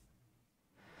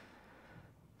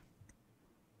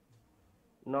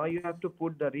 Now you have to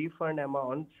put the refund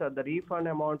amount. So the refund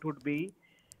amount would be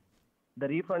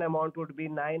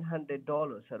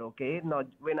 $900, sir. Okay. Now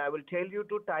when I will tell you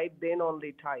to type, then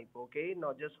only type. Okay.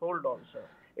 Now just hold on, sir.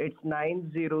 It's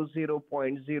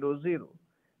 900.00.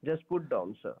 Just put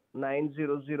down, sir.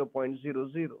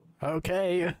 900.00.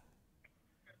 Okay.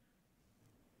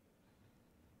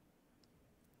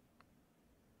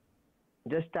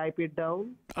 Just type it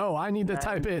down. Oh, I need to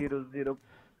type it. 900.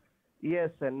 Yes,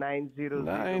 sir.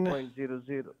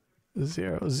 900.00.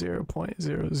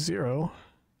 00.00.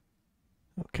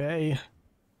 Okay.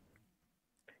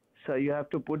 So you have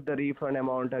to put the refund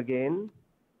amount again.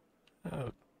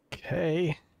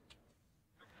 Okay.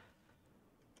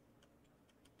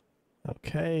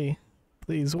 Okay.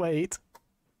 Please wait.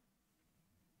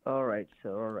 All right, sir.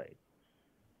 All right.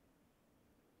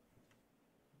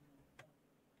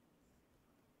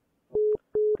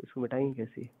 इसको मिटाएंगे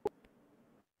कैसे?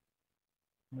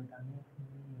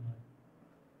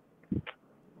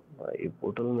 भाई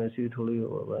portal में ऐसी थोड़ी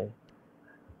होगा भाई.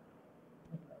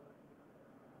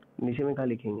 नीचे में क्या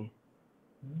लिखेंगे?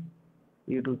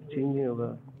 ये तो चेंज नहीं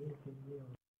होगा.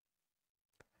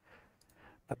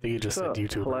 I think you just said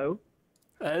YouTube. Hello,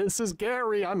 This is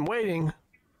Gary. I'm waiting.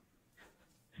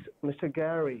 Mr.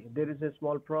 Gary. There is a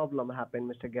small problem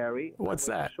happened, Mr. Gary. What's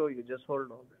I'm going that? to show you. Just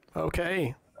hold on.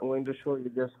 Okay. I'm going to show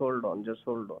you. Just hold on.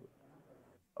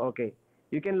 Okay.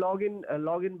 You can log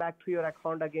in back to your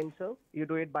account again, sir. You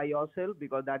do it by yourself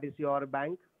because that is your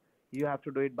bank. You have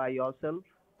to do it by yourself.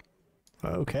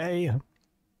 Okay.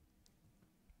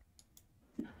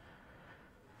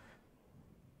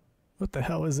 What the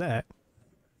hell is that?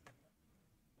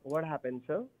 What happened,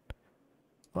 sir?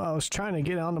 Well, I was trying to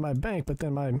get onto my bank, but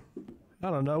then I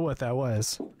don't know what that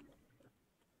was.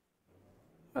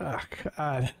 Oh,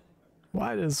 God.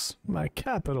 Why does my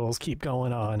capitals keep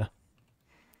going on?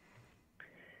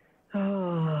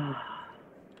 Are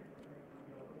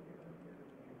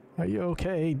you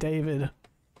okay, David?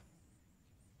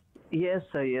 Yes,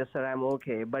 sir, I'm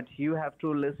okay. But you have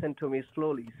to listen to me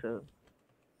slowly, sir.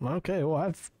 Okay,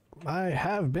 well, I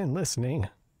have been listening.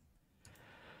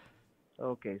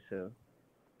 Okay, sir.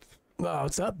 Oh,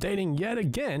 it's updating yet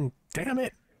again. Damn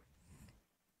it.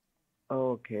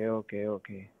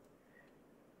 Okay.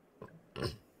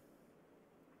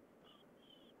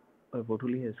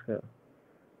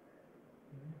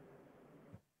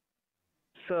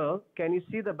 Sir, can you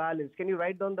see the balance? Can you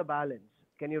write down the balance?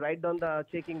 Can you write down the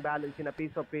checking balance in a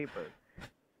piece of paper?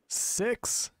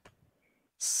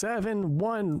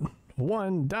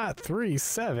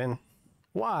 6711.37.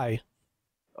 Why?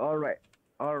 All right,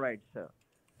 sir.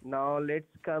 Now let's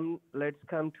come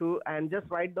to and just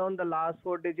write down the last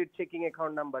 4-digit checking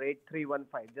account number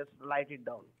 8315. Just write it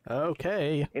down.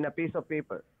 Okay. In a piece of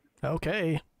paper.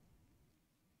 Okay.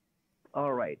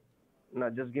 All right.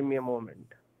 Now just give me a moment.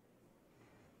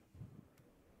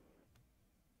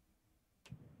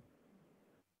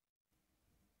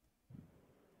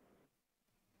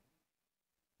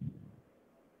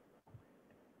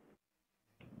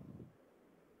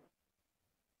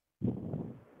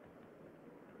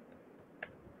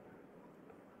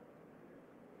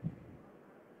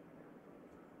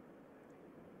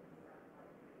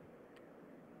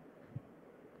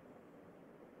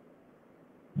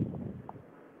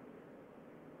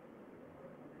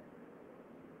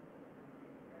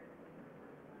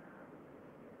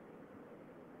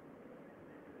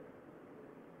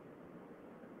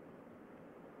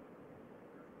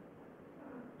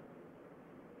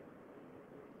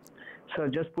 So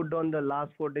just put down the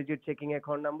last 4-digit checking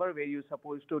account number where you're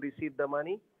supposed to receive the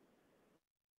money.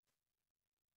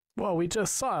 Well, we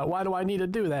just saw it. Why do I need to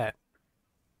do that?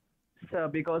 Sir,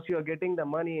 because you're getting the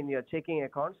money in your checking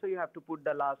account, so you have to put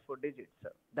the last 4 digits,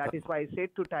 sir. That is why I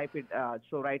said to type it,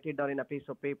 so write it down in a piece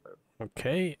of paper.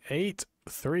 Okay,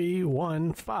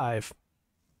 8315.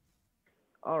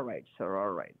 All right, sir, all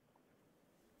right.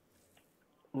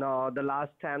 Now, the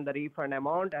last time the refund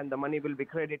amount and the money will be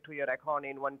credited to your account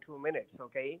in 1-2 minutes,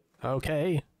 okay?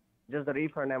 Okay. Just the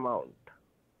refund amount.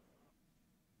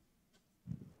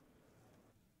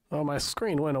 Oh, my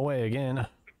screen went away again.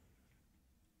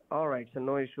 All right, so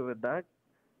no issue with that.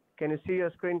 Can you see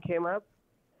your screen came up?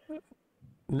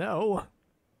 No.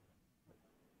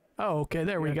 Oh, okay,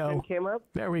 there we Your go. screen came up?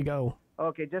 There we go.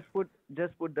 Okay, just put the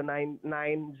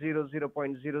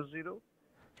 900.00.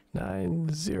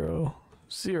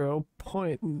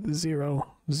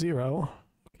 900.00.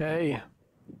 Okay.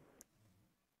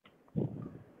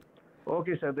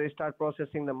 Okay, sir, they start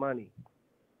processing the money.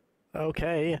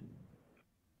 Okay.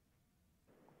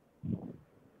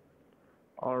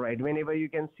 All right, whenever you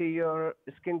can see your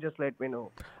screen, just let me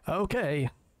know. Okay. I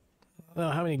don't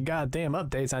know how many goddamn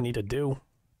updates I need to do.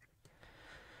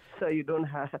 Sir, you don't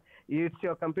have, it's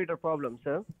your computer problem,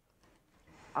 sir.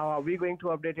 We're going to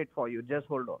update it for you. Just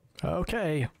hold on.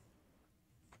 Okay.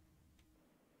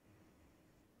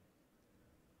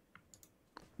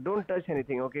 Don't touch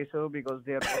anything, okay, sir, because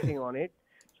they are working on it,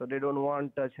 so they don't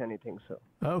want to touch anything, sir.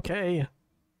 Okay.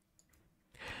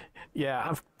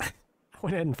 Yeah, I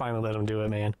went ahead and finally let him do it,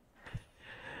 man.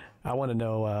 I want to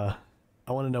know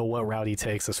what route he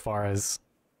takes as far as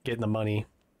getting the money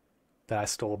that I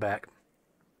stole back.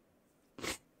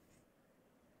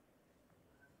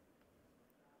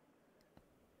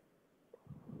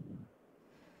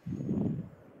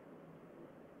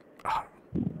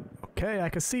 Okay, I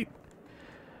can see.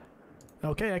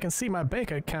 Okay, I can see my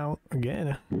bank account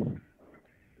again.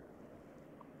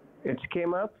 It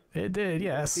came up? It did,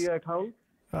 yes. See your account?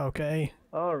 Okay.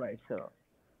 All right, sir.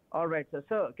 All right, sir.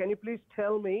 Sir, can you please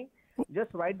tell me,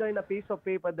 just write down in a piece of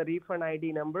paper the refund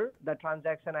ID number, the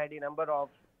transaction ID number of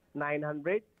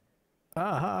 900.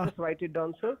 Uh-huh. Just write it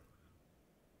down, sir.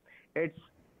 It's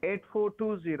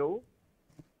 8420.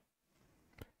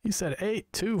 You said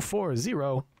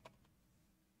 8240.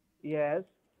 Yes,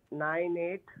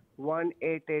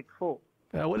 981884.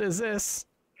 What is this?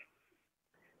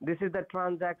 This is the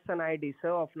transaction ID,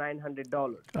 sir, of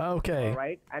 $900. Okay. All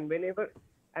right, and whenever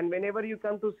you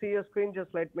come to see your screen,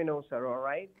 just let me know, sir. All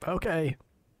right. Okay.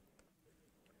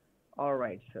 All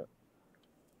right, sir.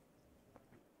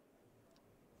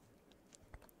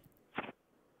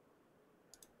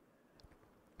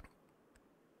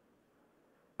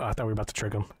 Oh, I thought we were about to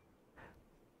trick him.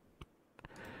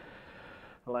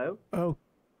 Hello.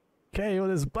 Okay, well,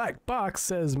 this black box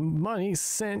says money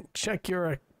sent. Check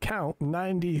your account.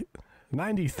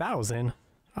 90,000.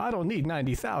 I don't need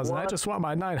 90,000. I just want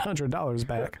my $900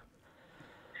 back.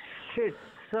 Shit,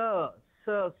 sir.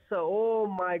 Oh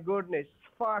my goodness.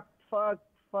 Fuck.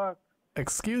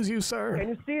 Excuse you, sir. Can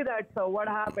you see that, sir? What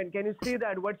happened? Can you see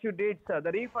that? What you did, sir?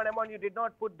 The refund amount, you did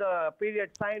not put the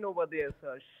period sign over there,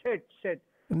 sir. Shit.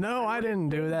 No, I didn't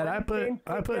do that. I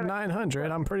put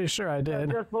 900. I'm pretty sure I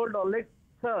did. Just hold on.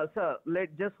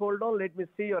 Just hold on. Let me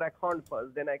see your account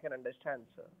first. Then I can understand,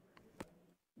 sir.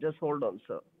 Just hold on,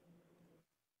 sir.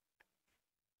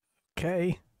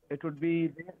 Okay. It would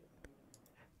be.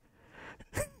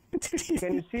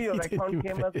 Can you see your account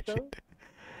came up, sir?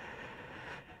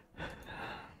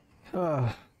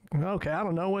 Okay, I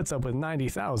don't know what's up with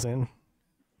 90,000.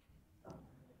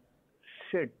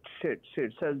 Shit. Sir,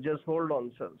 just hold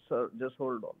on, sir. Sir, just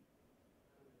hold on.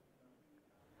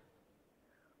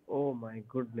 Oh my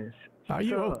goodness. Are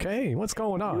you okay? What's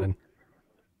going on?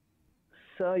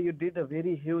 Sir, you did a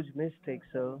very huge mistake,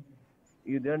 sir.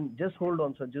 You didn't. Just hold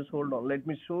on, sir. Just hold on. Let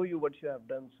me show you what you have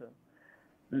done, sir.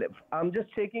 I'm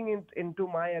just checking into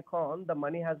my account. The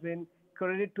money has been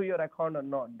credited to your account or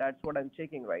not. That's what I'm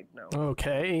checking right now.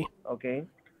 Okay. Okay.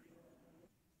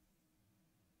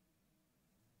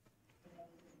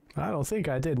 I don't think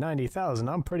I did 90,000.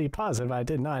 I'm pretty positive I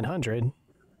did 900.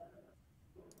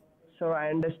 So I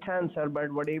understand, sir, but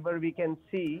whatever we can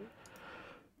see,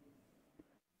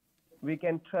 we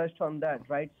can trust on that,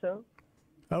 right, sir?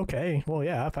 Okay. Well,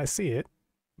 yeah, if I see it.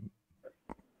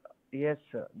 Yes,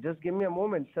 sir. Just give me a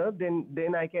moment, sir.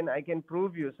 Then I can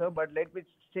prove you, sir. But let me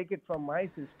check it from my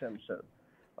system, sir.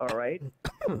 All right.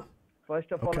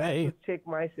 First of all, I have to check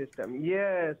my system.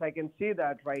 Yes, I can see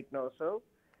that right now, sir.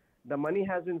 The money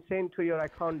has been sent to your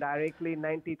account directly,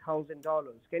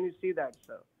 $90,000. Can you see that,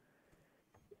 sir?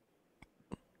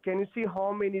 Can you see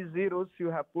how many zeros you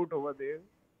have put over there?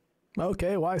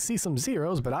 Okay, well I see some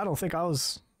zeros, but I don't think I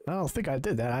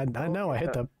did that. I know I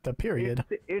hit the period.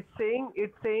 It's saying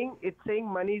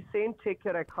money saying check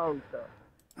your account, sir.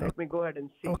 Let me go ahead and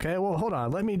see. Okay, well hold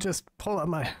on. Let me just pull up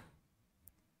my.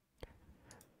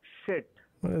 Shit.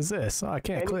 What is this? Oh, I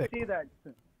can't click. Can you see that,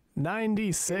 sir?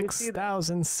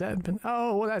 96,007.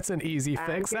 Oh, well that's an easy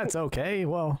fix. That's okay.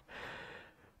 Well,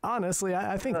 honestly,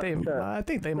 I think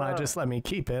they might just let me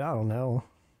keep it. I don't know.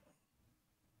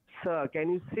 Sir,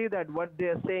 can you see that what they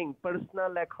are saying?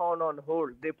 Personal account on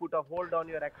hold. They put a hold on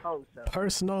your account, sir.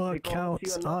 Personal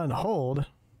accounts on hold.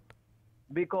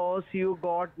 Because you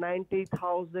got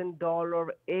 $90,000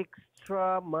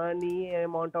 extra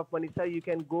amount of money, sir. You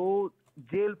can go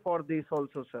jail for this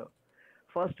also, sir.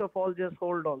 First of all, just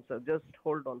hold on, sir. Just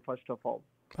hold on, first of all.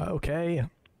 Okay.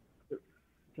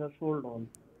 Just hold on.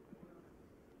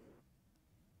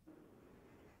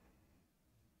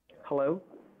 Hello?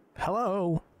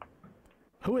 Hello?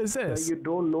 Who is this? Sir, you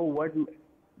don't know what...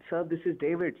 Sir, this is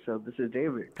David, sir. This is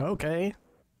David. Okay.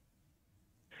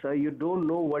 Sir, you don't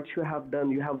know what you have done.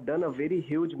 You have done a very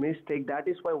huge mistake. That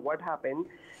is why what happened,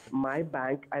 my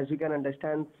bank, as you can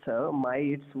understand, sir,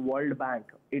 it's World Bank.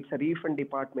 It's a refund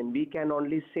department. We can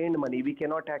only send money. We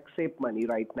cannot accept money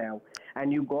right now.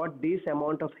 And you got this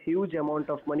huge amount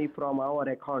of money from our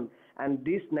account. And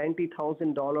this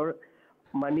 $90,000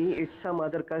 money, it's some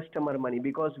other customer money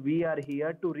because we are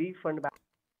here to refund back.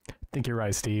 I think you're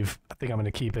right, Steve. I think I'm going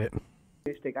to keep it.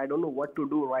 Mistake. I don't know what to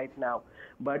do right now,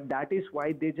 but that is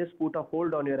why they just put a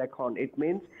hold on your account. It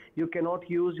means you cannot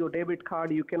use your debit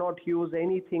card, you cannot use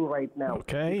anything right now.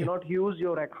 Okay. You cannot use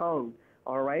your account.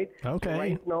 All right. Okay. So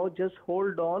right now, just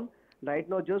hold on. Right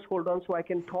now, just hold on, so I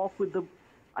can talk with the,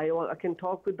 I can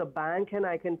talk with the bank and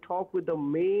I can talk with the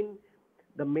main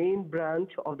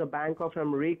branch of the Bank of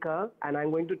America, and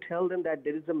I'm going to tell them that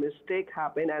there is a mistake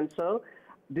happened. And sir,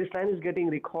 this line is getting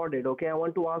recorded. Okay. I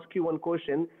want to ask you one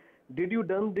question. Did you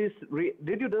done this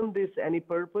any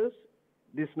purpose?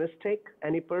 This mistake,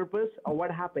 any purpose, or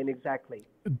what happened exactly?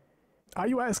 Are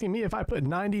you asking me if I put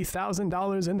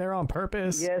 $90,000 in there on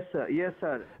purpose? Yes, sir. Yes,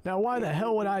 sir. Now, why the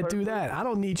hell would I do that? I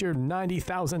don't need your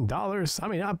 $90,000. I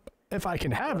mean, if I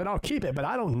can have it, I'll keep it, but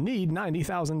I don't need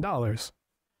 $90,000.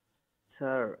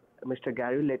 Sir, Mr.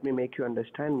 Gary, let me make you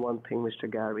understand one thing, Mr.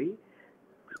 Gary.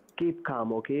 Keep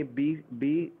calm, okay? Be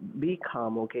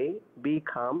calm, okay? Be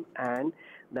calm. And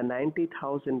the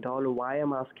 $90,000, why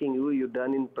I'm asking you, you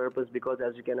done in purpose, because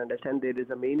as you can understand, there is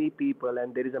a many people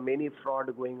and there is a many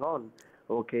fraud going on,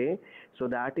 okay? So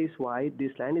that is why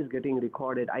this line is getting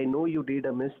recorded. I know you did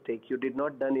a mistake. You did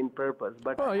not done in purpose,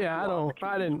 but oh yeah,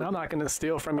 I'm not going to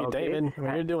steal from you, okay? David. I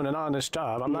mean, you're doing an honest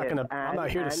job. I'm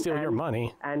not here to steal your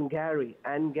money. And Gary.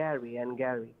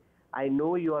 I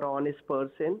know you are an honest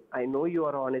person.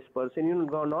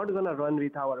 You're not going to run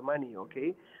with our money,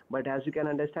 okay? But as you can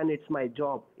understand, it's my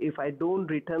job. If I don't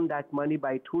return that money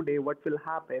by today, what will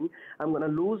happen? I'm going to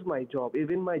lose my job.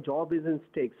 Even my job is in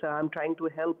stake. Sir, I'm trying to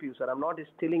help you, sir. I'm not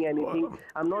stealing anything.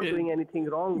 I'm not doing anything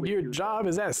wrong with you. Your job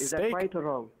is at stake? Is that right or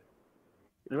wrong?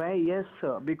 Right, yes,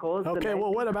 sir. Because okay,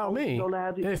 well, what about me?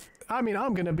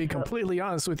 I'm going to be completely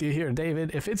honest with you here,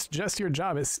 David. If it's just your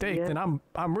job at stake, then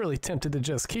I'm really tempted to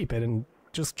just keep it and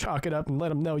just chalk it up and let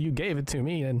them know you gave it to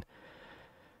me, and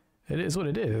it is what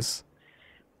it is.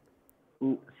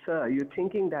 Sir, you're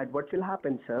thinking that what will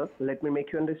happen, sir? Let me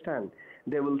make you understand.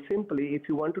 They will simply, if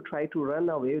you want to try to run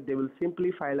away, they will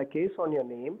simply file a case on your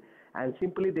name. And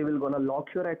simply they will gonna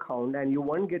lock your account, and you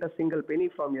won't get a single penny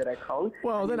from your account.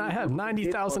 Well, then I have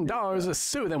 $90,000 to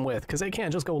sue them with, because they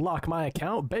can't just go lock my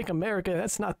account. Bank America,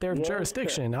 that's not their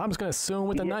jurisdiction. Sir. I'm just gonna sue them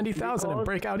with the $90,000 and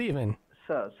break out even.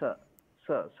 Sir,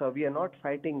 we are not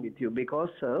fighting with you because,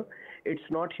 sir, it's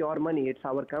not your money. It's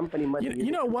our company money.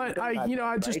 You know what?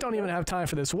 I just don't even have time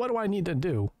for this. What do I need to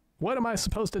do? What am I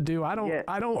supposed to do? I don't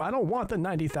want the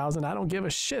 $90,000. I don't give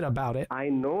a shit about it. I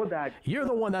know that. You're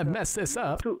the one that messed this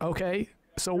up, okay?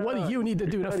 So what do you need to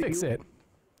do to fix it?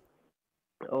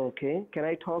 Okay. Can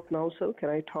I talk now, sir? Can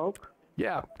I talk?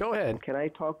 Yeah, go ahead. Can I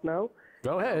talk now?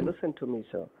 Go ahead. Listen to me,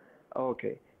 sir.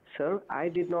 Okay. Sir, I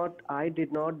did not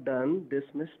done this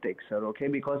mistake, sir, okay,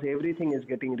 because everything is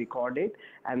getting recorded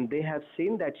and they have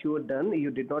seen that you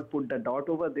did not put the dot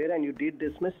over there and you did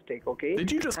this mistake, okay? Did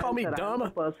you just call me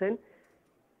dumb?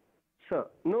 Sir,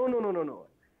 no.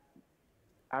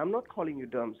 I'm not calling you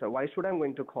dumb, sir. Why should I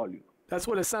going to call you? That's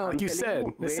what it sounds like you said.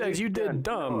 It says you did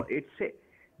dumb. No, it's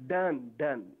done.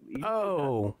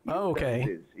 Oh,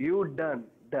 okay. You done,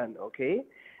 okay?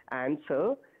 And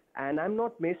sir, and I'm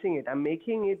not missing it. I'm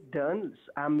making it done.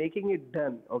 I'm making it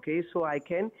done. Okay, so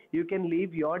you can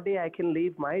leave your day. I can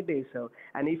leave my day, sir.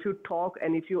 And if you talk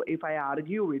and if I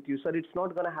argue with you, sir, it's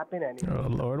not gonna happen anymore. Oh,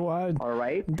 Lord, why? All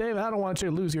right. David, I don't want you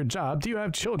to lose your job. Do you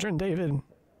have children, David?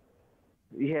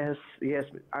 Yes, yes.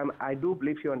 I do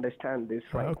believe you understand this,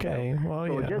 right? Okay, well,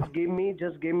 So yeah. just give me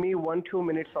 1-2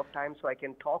 minutes of time so I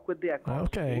can talk with the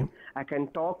accounts Okay. team. I can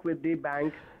talk with the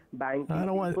bank I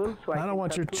don't want, people. So I don't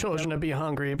want your children to be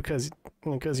hungry because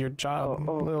your job,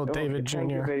 little David Jr.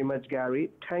 Thank you very much, Gary.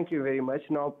 Thank you very much.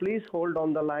 Now, please hold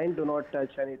on the line. Do not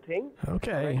touch anything.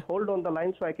 Okay. Right? Hold on the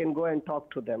line so I can go and talk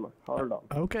to them. Hold on.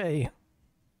 Okay.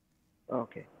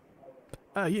 Okay.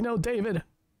 David.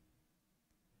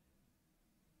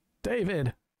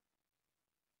 David.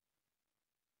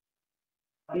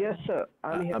 Yes, sir.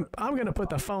 I'm here. I'm going to put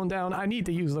the phone down. I need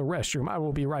to use the restroom. I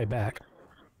will be right back.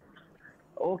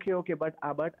 Okay, but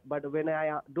when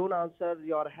I don't answer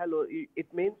your hello,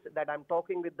 it means that I'm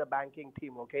talking with the banking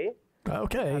team. Okay. You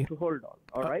Okay. have to hold on.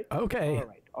 All right. Okay.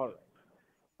 All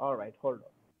right. Hold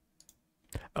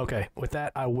on. Okay. With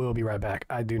that, I will be right back.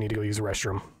 I do need to go use the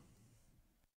restroom.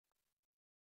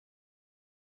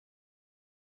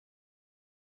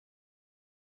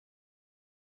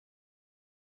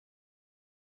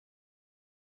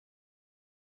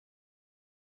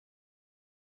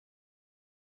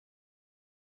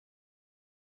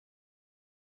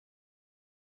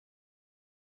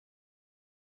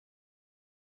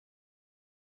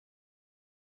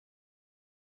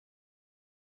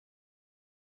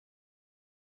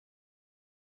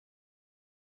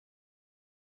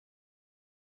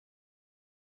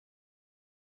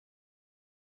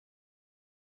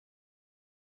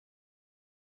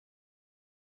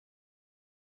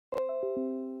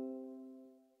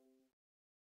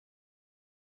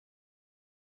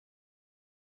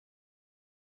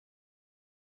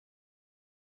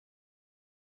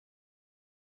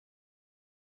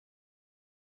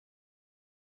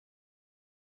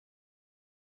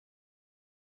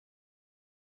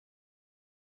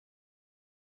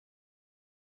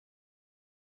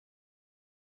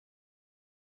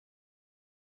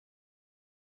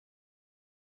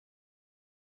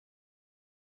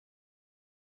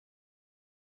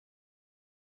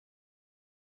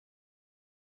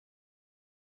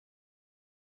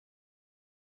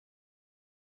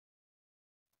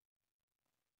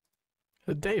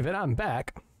 David, I'm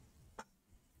back.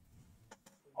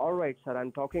 All right, sir.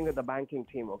 I'm talking with the banking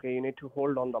team. Okay. You need to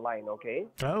hold on the line. Okay.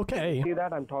 Okay. See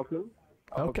that I'm talking.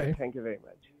 Okay. Thank you very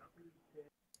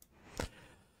much.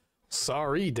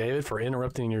 Sorry, David, for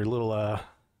interrupting your little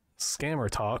scammer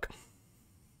talk.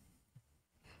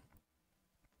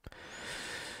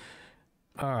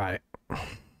 All right.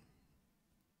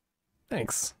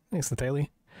 Thanks, Natalie.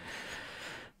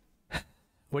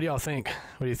 What do y'all think?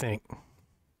 What do you think?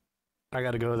 I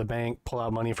got to go to the bank, pull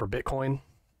out money for Bitcoin.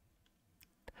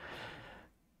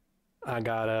 I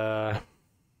got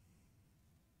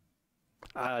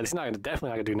it's not gonna, definitely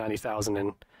not gonna do 90,000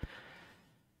 in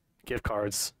gift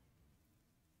cards.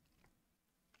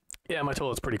 Yeah, my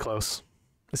toilet's pretty close.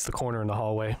 It's the corner in the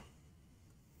hallway.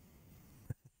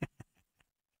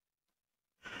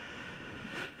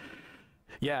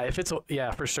 Yeah,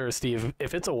 for sure, Steve.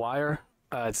 If it's a wire,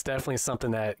 it's definitely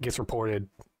something that gets reported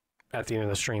at the end of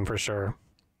the stream for sure.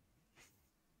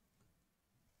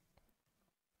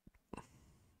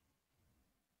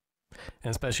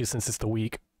 And especially since it's the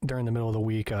week, during the middle of the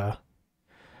week, it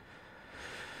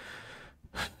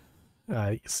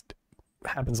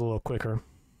happens a little quicker.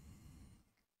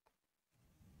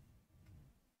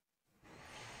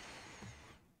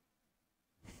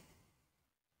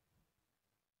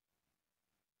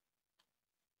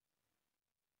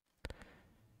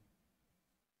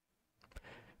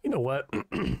 You know what?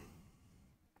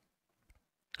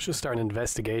 Should start an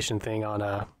investigation thing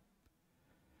on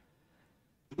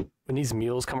when these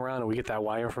mules come around and we get that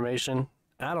wire information.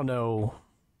 I don't know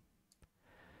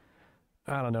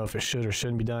if it should or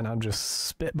shouldn't be done. I'm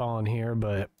just spitballing here,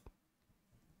 but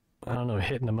I don't know,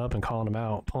 hitting them up and calling them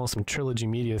out, pulling some Trilogy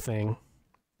Media thing.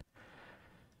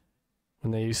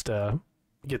 When they used to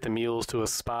get the mules to a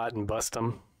spot and bust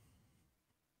them.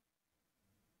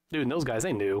 Dude, and those guys,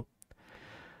 they knew.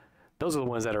 Those are the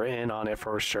ones that are in on it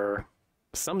for sure.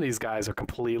 Some of these guys are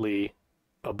completely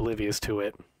oblivious to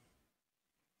it.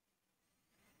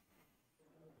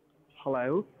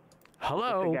 Hello.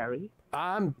 Hello. Mr. Gary.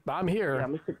 I'm here.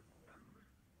 Yeah,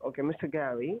 Mr.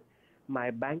 Gary. My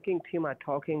banking team are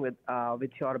talking with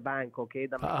your bank. Okay,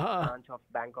 the main branch of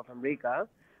Bank of America.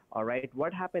 All right.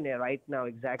 What happened here right now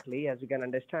exactly? As you can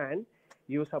understand,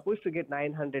 You're supposed to get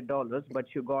 $900, but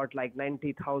you got like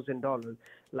 $90,000.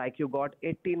 Like you got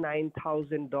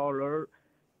 $89,000,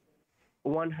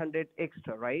 100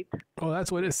 extra, right? Well,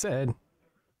 that's what it said.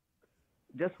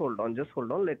 Just hold on.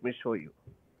 Let me show you.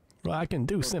 Well, I can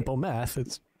do simple math.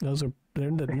 It's a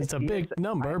big Yes,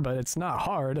 number, but it's not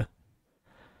hard.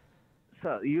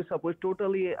 Sir, you suppose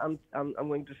totally. I'm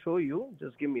going to show you.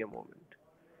 Just give me a moment.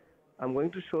 I'm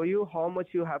going to show you how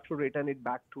much you have to return it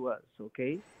back to us.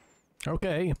 Okay.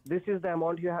 Okay. This is the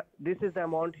amount you have. This is the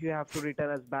amount you have to return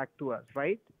us back to us,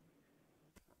 right?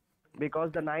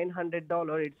 Because the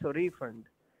 $900, it's a refund.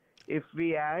 If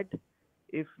we add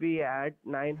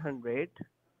 900,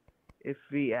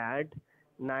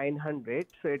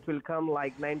 so it will come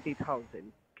like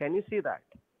 90,000. Can you see that?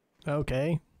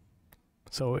 Okay.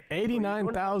 So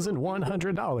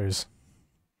 $89,100.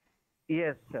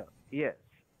 Yes, sir. Yes.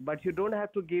 But you don't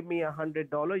have to give me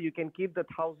 $100. You can keep the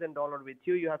 $1,000 with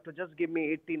you. You have to just give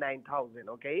me 89,000.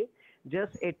 Okay,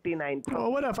 just 89,000.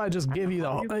 Well, what if I just give you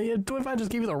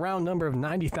the round number of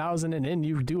 90,000 and then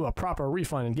you do a proper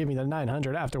refund and give me the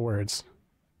 900 afterwards?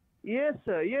 Yes,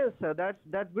 sir. Yes, sir.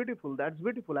 That's beautiful. That's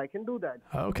beautiful. I can do that.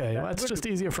 Okay, well, that's just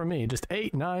easier for me. Just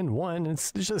 891.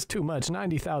 It's just too much.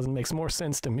 90,000 makes more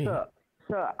sense to me.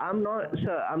 Sir, I'm not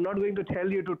going to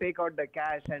tell you to take out the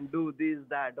cash and do this,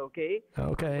 that, okay?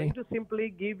 Okay. I'm going to simply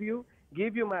give you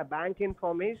my bank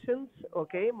informations,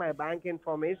 okay? My bank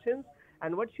informations.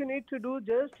 And what you need to do,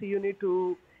 you need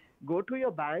to go to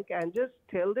your bank and just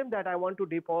tell them that I want to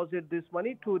deposit this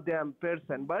money to them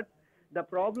person. But the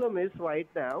problem is right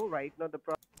now the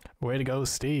problem. Way to go,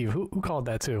 Steve. Who called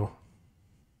that too?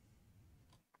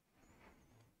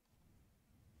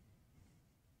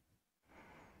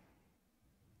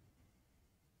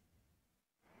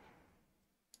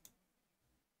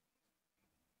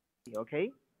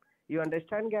 Okay, you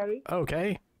understand, Gary?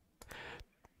 Okay.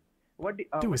 What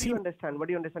do was you understand? What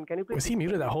do you understand? Can you please? Was he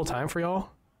muted that whole time for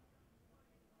y'all?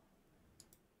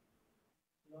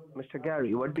 Mr.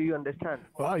 Gary, what do you understand?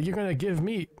 Well, you're gonna give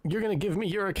me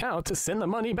your account to send the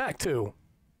money back to.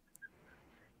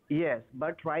 Yes,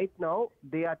 but right now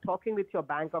they are talking with your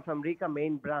Bank of America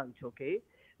main branch, okay?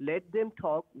 Let them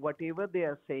talk, whatever they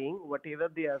are saying,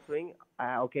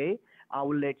 okay? I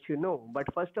will let you know.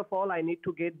 But first of all, I need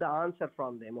to get the answer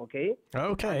from them, okay?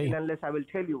 Okay. Unless I will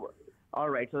tell you. All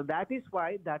right, so that is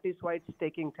why it's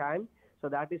taking time. So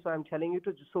that is why I'm telling you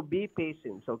to, so be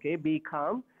patient, okay? Be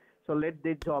calm. So let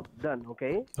the job done,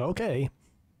 okay? Okay.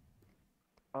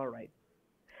 All right.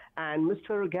 And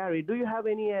Mr. Gary, do you have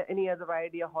any other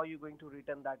idea how you're going to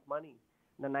return that money,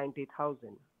 the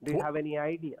 90,000? Do you have any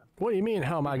idea? What do you mean?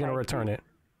 How am I going to return it?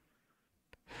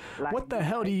 Like, what the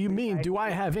hell do you mean? Do I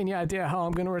have any idea how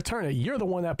I'm going to return it? You're the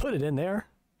one that put it in there.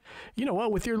 You know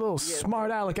what? With your little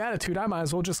smart aleck attitude, I might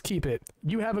as well just keep it.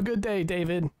 You have a good day,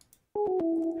 David.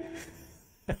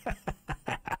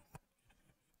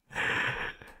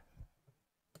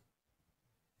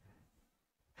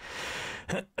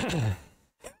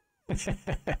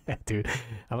 Dude,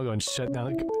 I'm gonna go and shut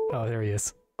down the... Oh, there he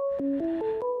is.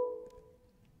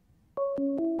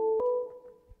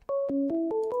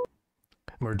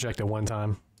 I'm rejected one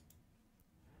time.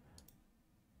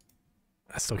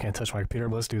 I still can't touch my computer,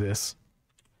 but let's do this.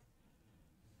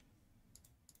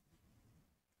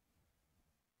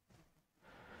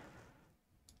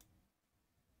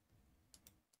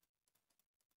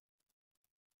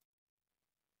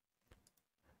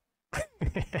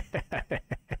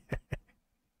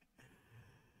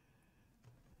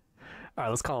 Alright,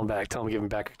 let's call him back. Tell him to give him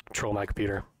back control of my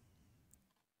computer.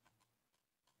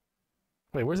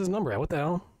 Wait, where's his number at? What the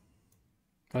hell?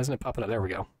 Why isn't it popping up? There we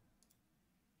go.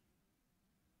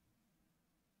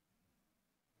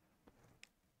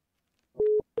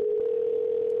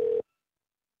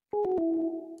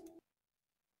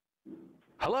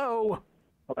 Hello?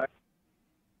 Okay.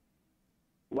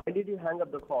 Why did you hang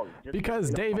up the call? Because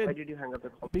David. Why did you hang up the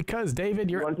call? Because David,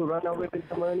 You want to run away with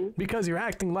the money? Because you're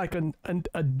acting like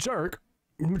a jerk.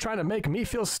 You're trying to make me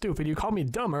feel stupid. You called me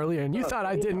dumb earlier, and you thought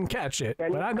I didn't catch it.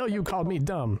 But I know you called me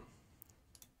dumb.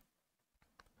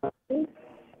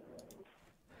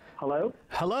 Hello?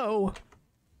 Hello?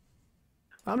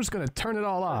 I'm just going to turn it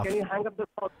all off. Can you hang up the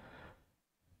call?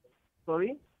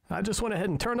 Sorry? I just went ahead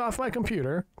and turned off my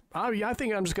computer. I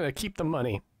think I'm just going to keep the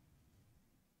money.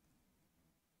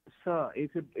 Sir,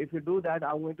 if you do that,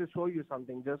 I'm going to show you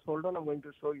something. Just hold on, I'm going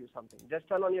to show you something. Just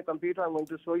turn on your computer, I'm going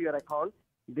to show you your account.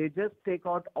 They just take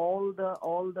out all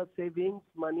the savings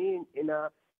money in a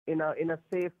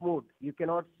safe mode. You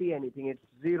cannot see anything. It's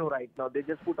zero right now. They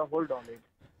just put a hold on it.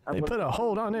 They put a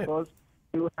hold on it? Because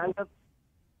you hang up,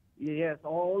 yes,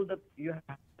 you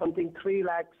have something 3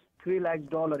 lakhs 3 lakh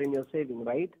dollar in your saving,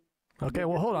 right? Okay,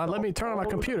 well, hold on. Let me turn on my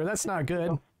computer. That's not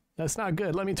good. That's not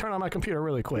good. Let me turn on my computer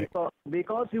really quick.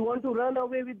 Because you want to run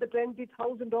away with the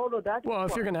 $20,000. That's Well,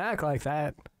 if you're going to act like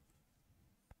that.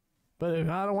 But if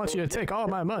I don't want you to take all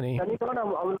my money. Turn it on, I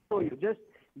will show you.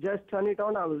 Just turn it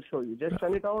on, I will show you. Just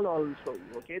turn it on, I will show you.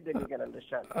 Okay, then you can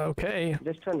understand. Okay.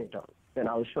 Just turn it on, then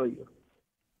I will show you.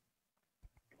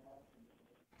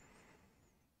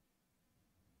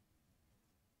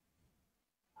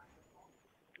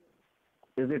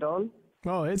 Is it on?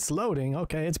 Oh, it's loading.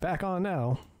 Okay, it's back on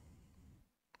now.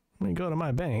 Let me go to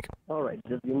my bank. All right,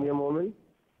 just give me a moment.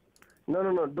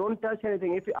 No, don't touch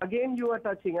anything. If again you are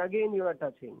touching.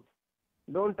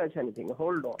 Don't touch anything.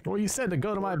 Hold on. Well, you said to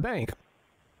go to my bank.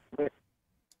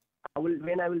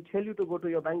 When I will tell you to go to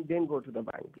your bank, then go to the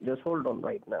bank. Just hold on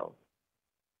right now.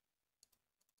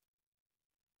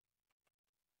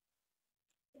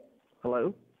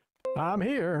 Hello? I'm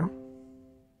here.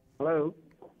 Hello?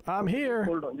 I'm here.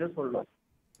 Hold on, just hold on.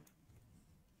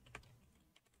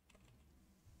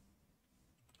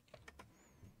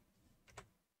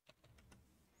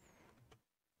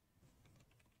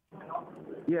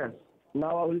 Yes.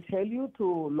 Now I will tell you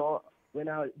to when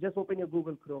I just open your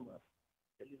Google Chrome up.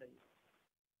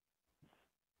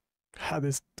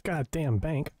 This goddamn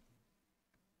bank.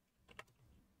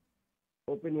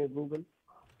 Open your Google.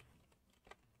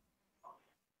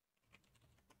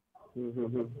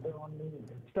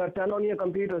 Sir, turn on your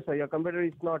computer, sir. Your computer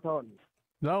is not on.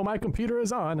 No, my computer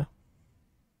is on.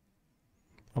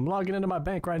 I'm logging into my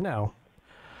bank right now.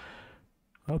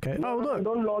 Okay. No, look.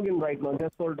 Don't log in right now.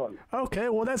 Just hold on. Okay,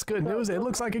 well, that's good news. It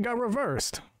looks like it got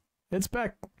reversed. It's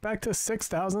back to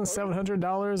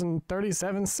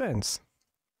 $6,700.37.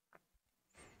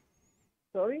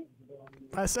 Sorry?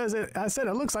 I said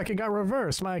it looks like it got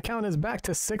reversed. My account is back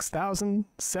to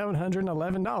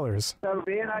 $6,711. Sir,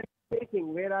 where are you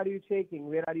checking? Where are you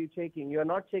checking? You are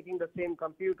not checking the same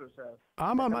computer, sir.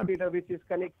 I'm on my computer which is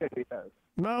connected with us.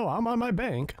 No, I'm on my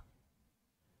bank.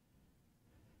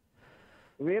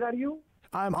 Where are you?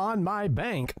 I'm on my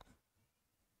bank.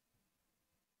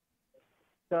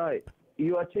 Sir,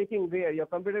 you are checking where? Your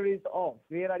computer is off.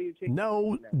 Where are you checking?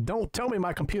 No, don't tell me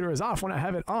my computer is off when I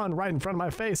have it on right in front of my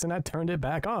face and I turned it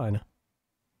back on.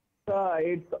 Sir,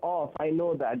 it's off. I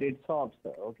know that. It's off,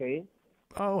 sir. Okay?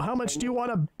 Oh, how much do you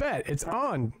want to bet? It's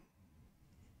on.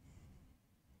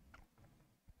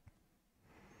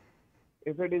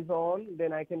 If it is on,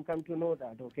 then I can come to know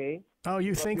that, okay? Oh,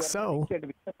 you think so?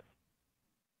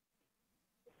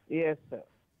 Yes, sir.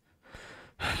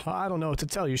 I don't know what to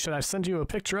tell you. Should I send you a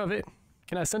picture of it?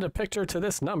 Can I send a picture to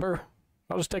this number?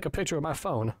 I'll just take a picture with my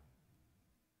phone.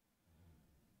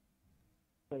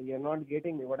 So you're not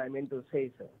getting me what I meant to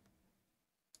say, sir.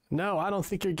 No, I don't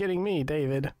think you're getting me,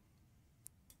 David.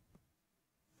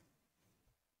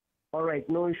 All right,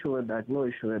 no issue with that.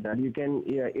 You can,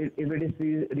 if it is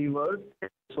reversed,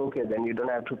 it's okay. Then you don't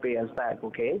have to pay us back,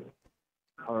 okay?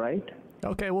 All right?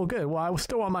 Okay, well, good. Well, I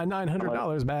still want my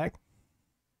 $900 back.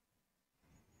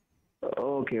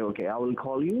 Okay. I will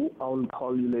call you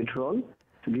later on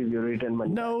to give you return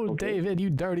money. No, back, okay? David, you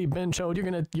dirty benchode.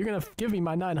 You're gonna give me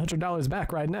my $900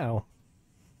 back right now.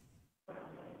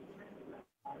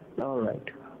 All right.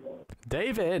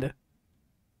 David.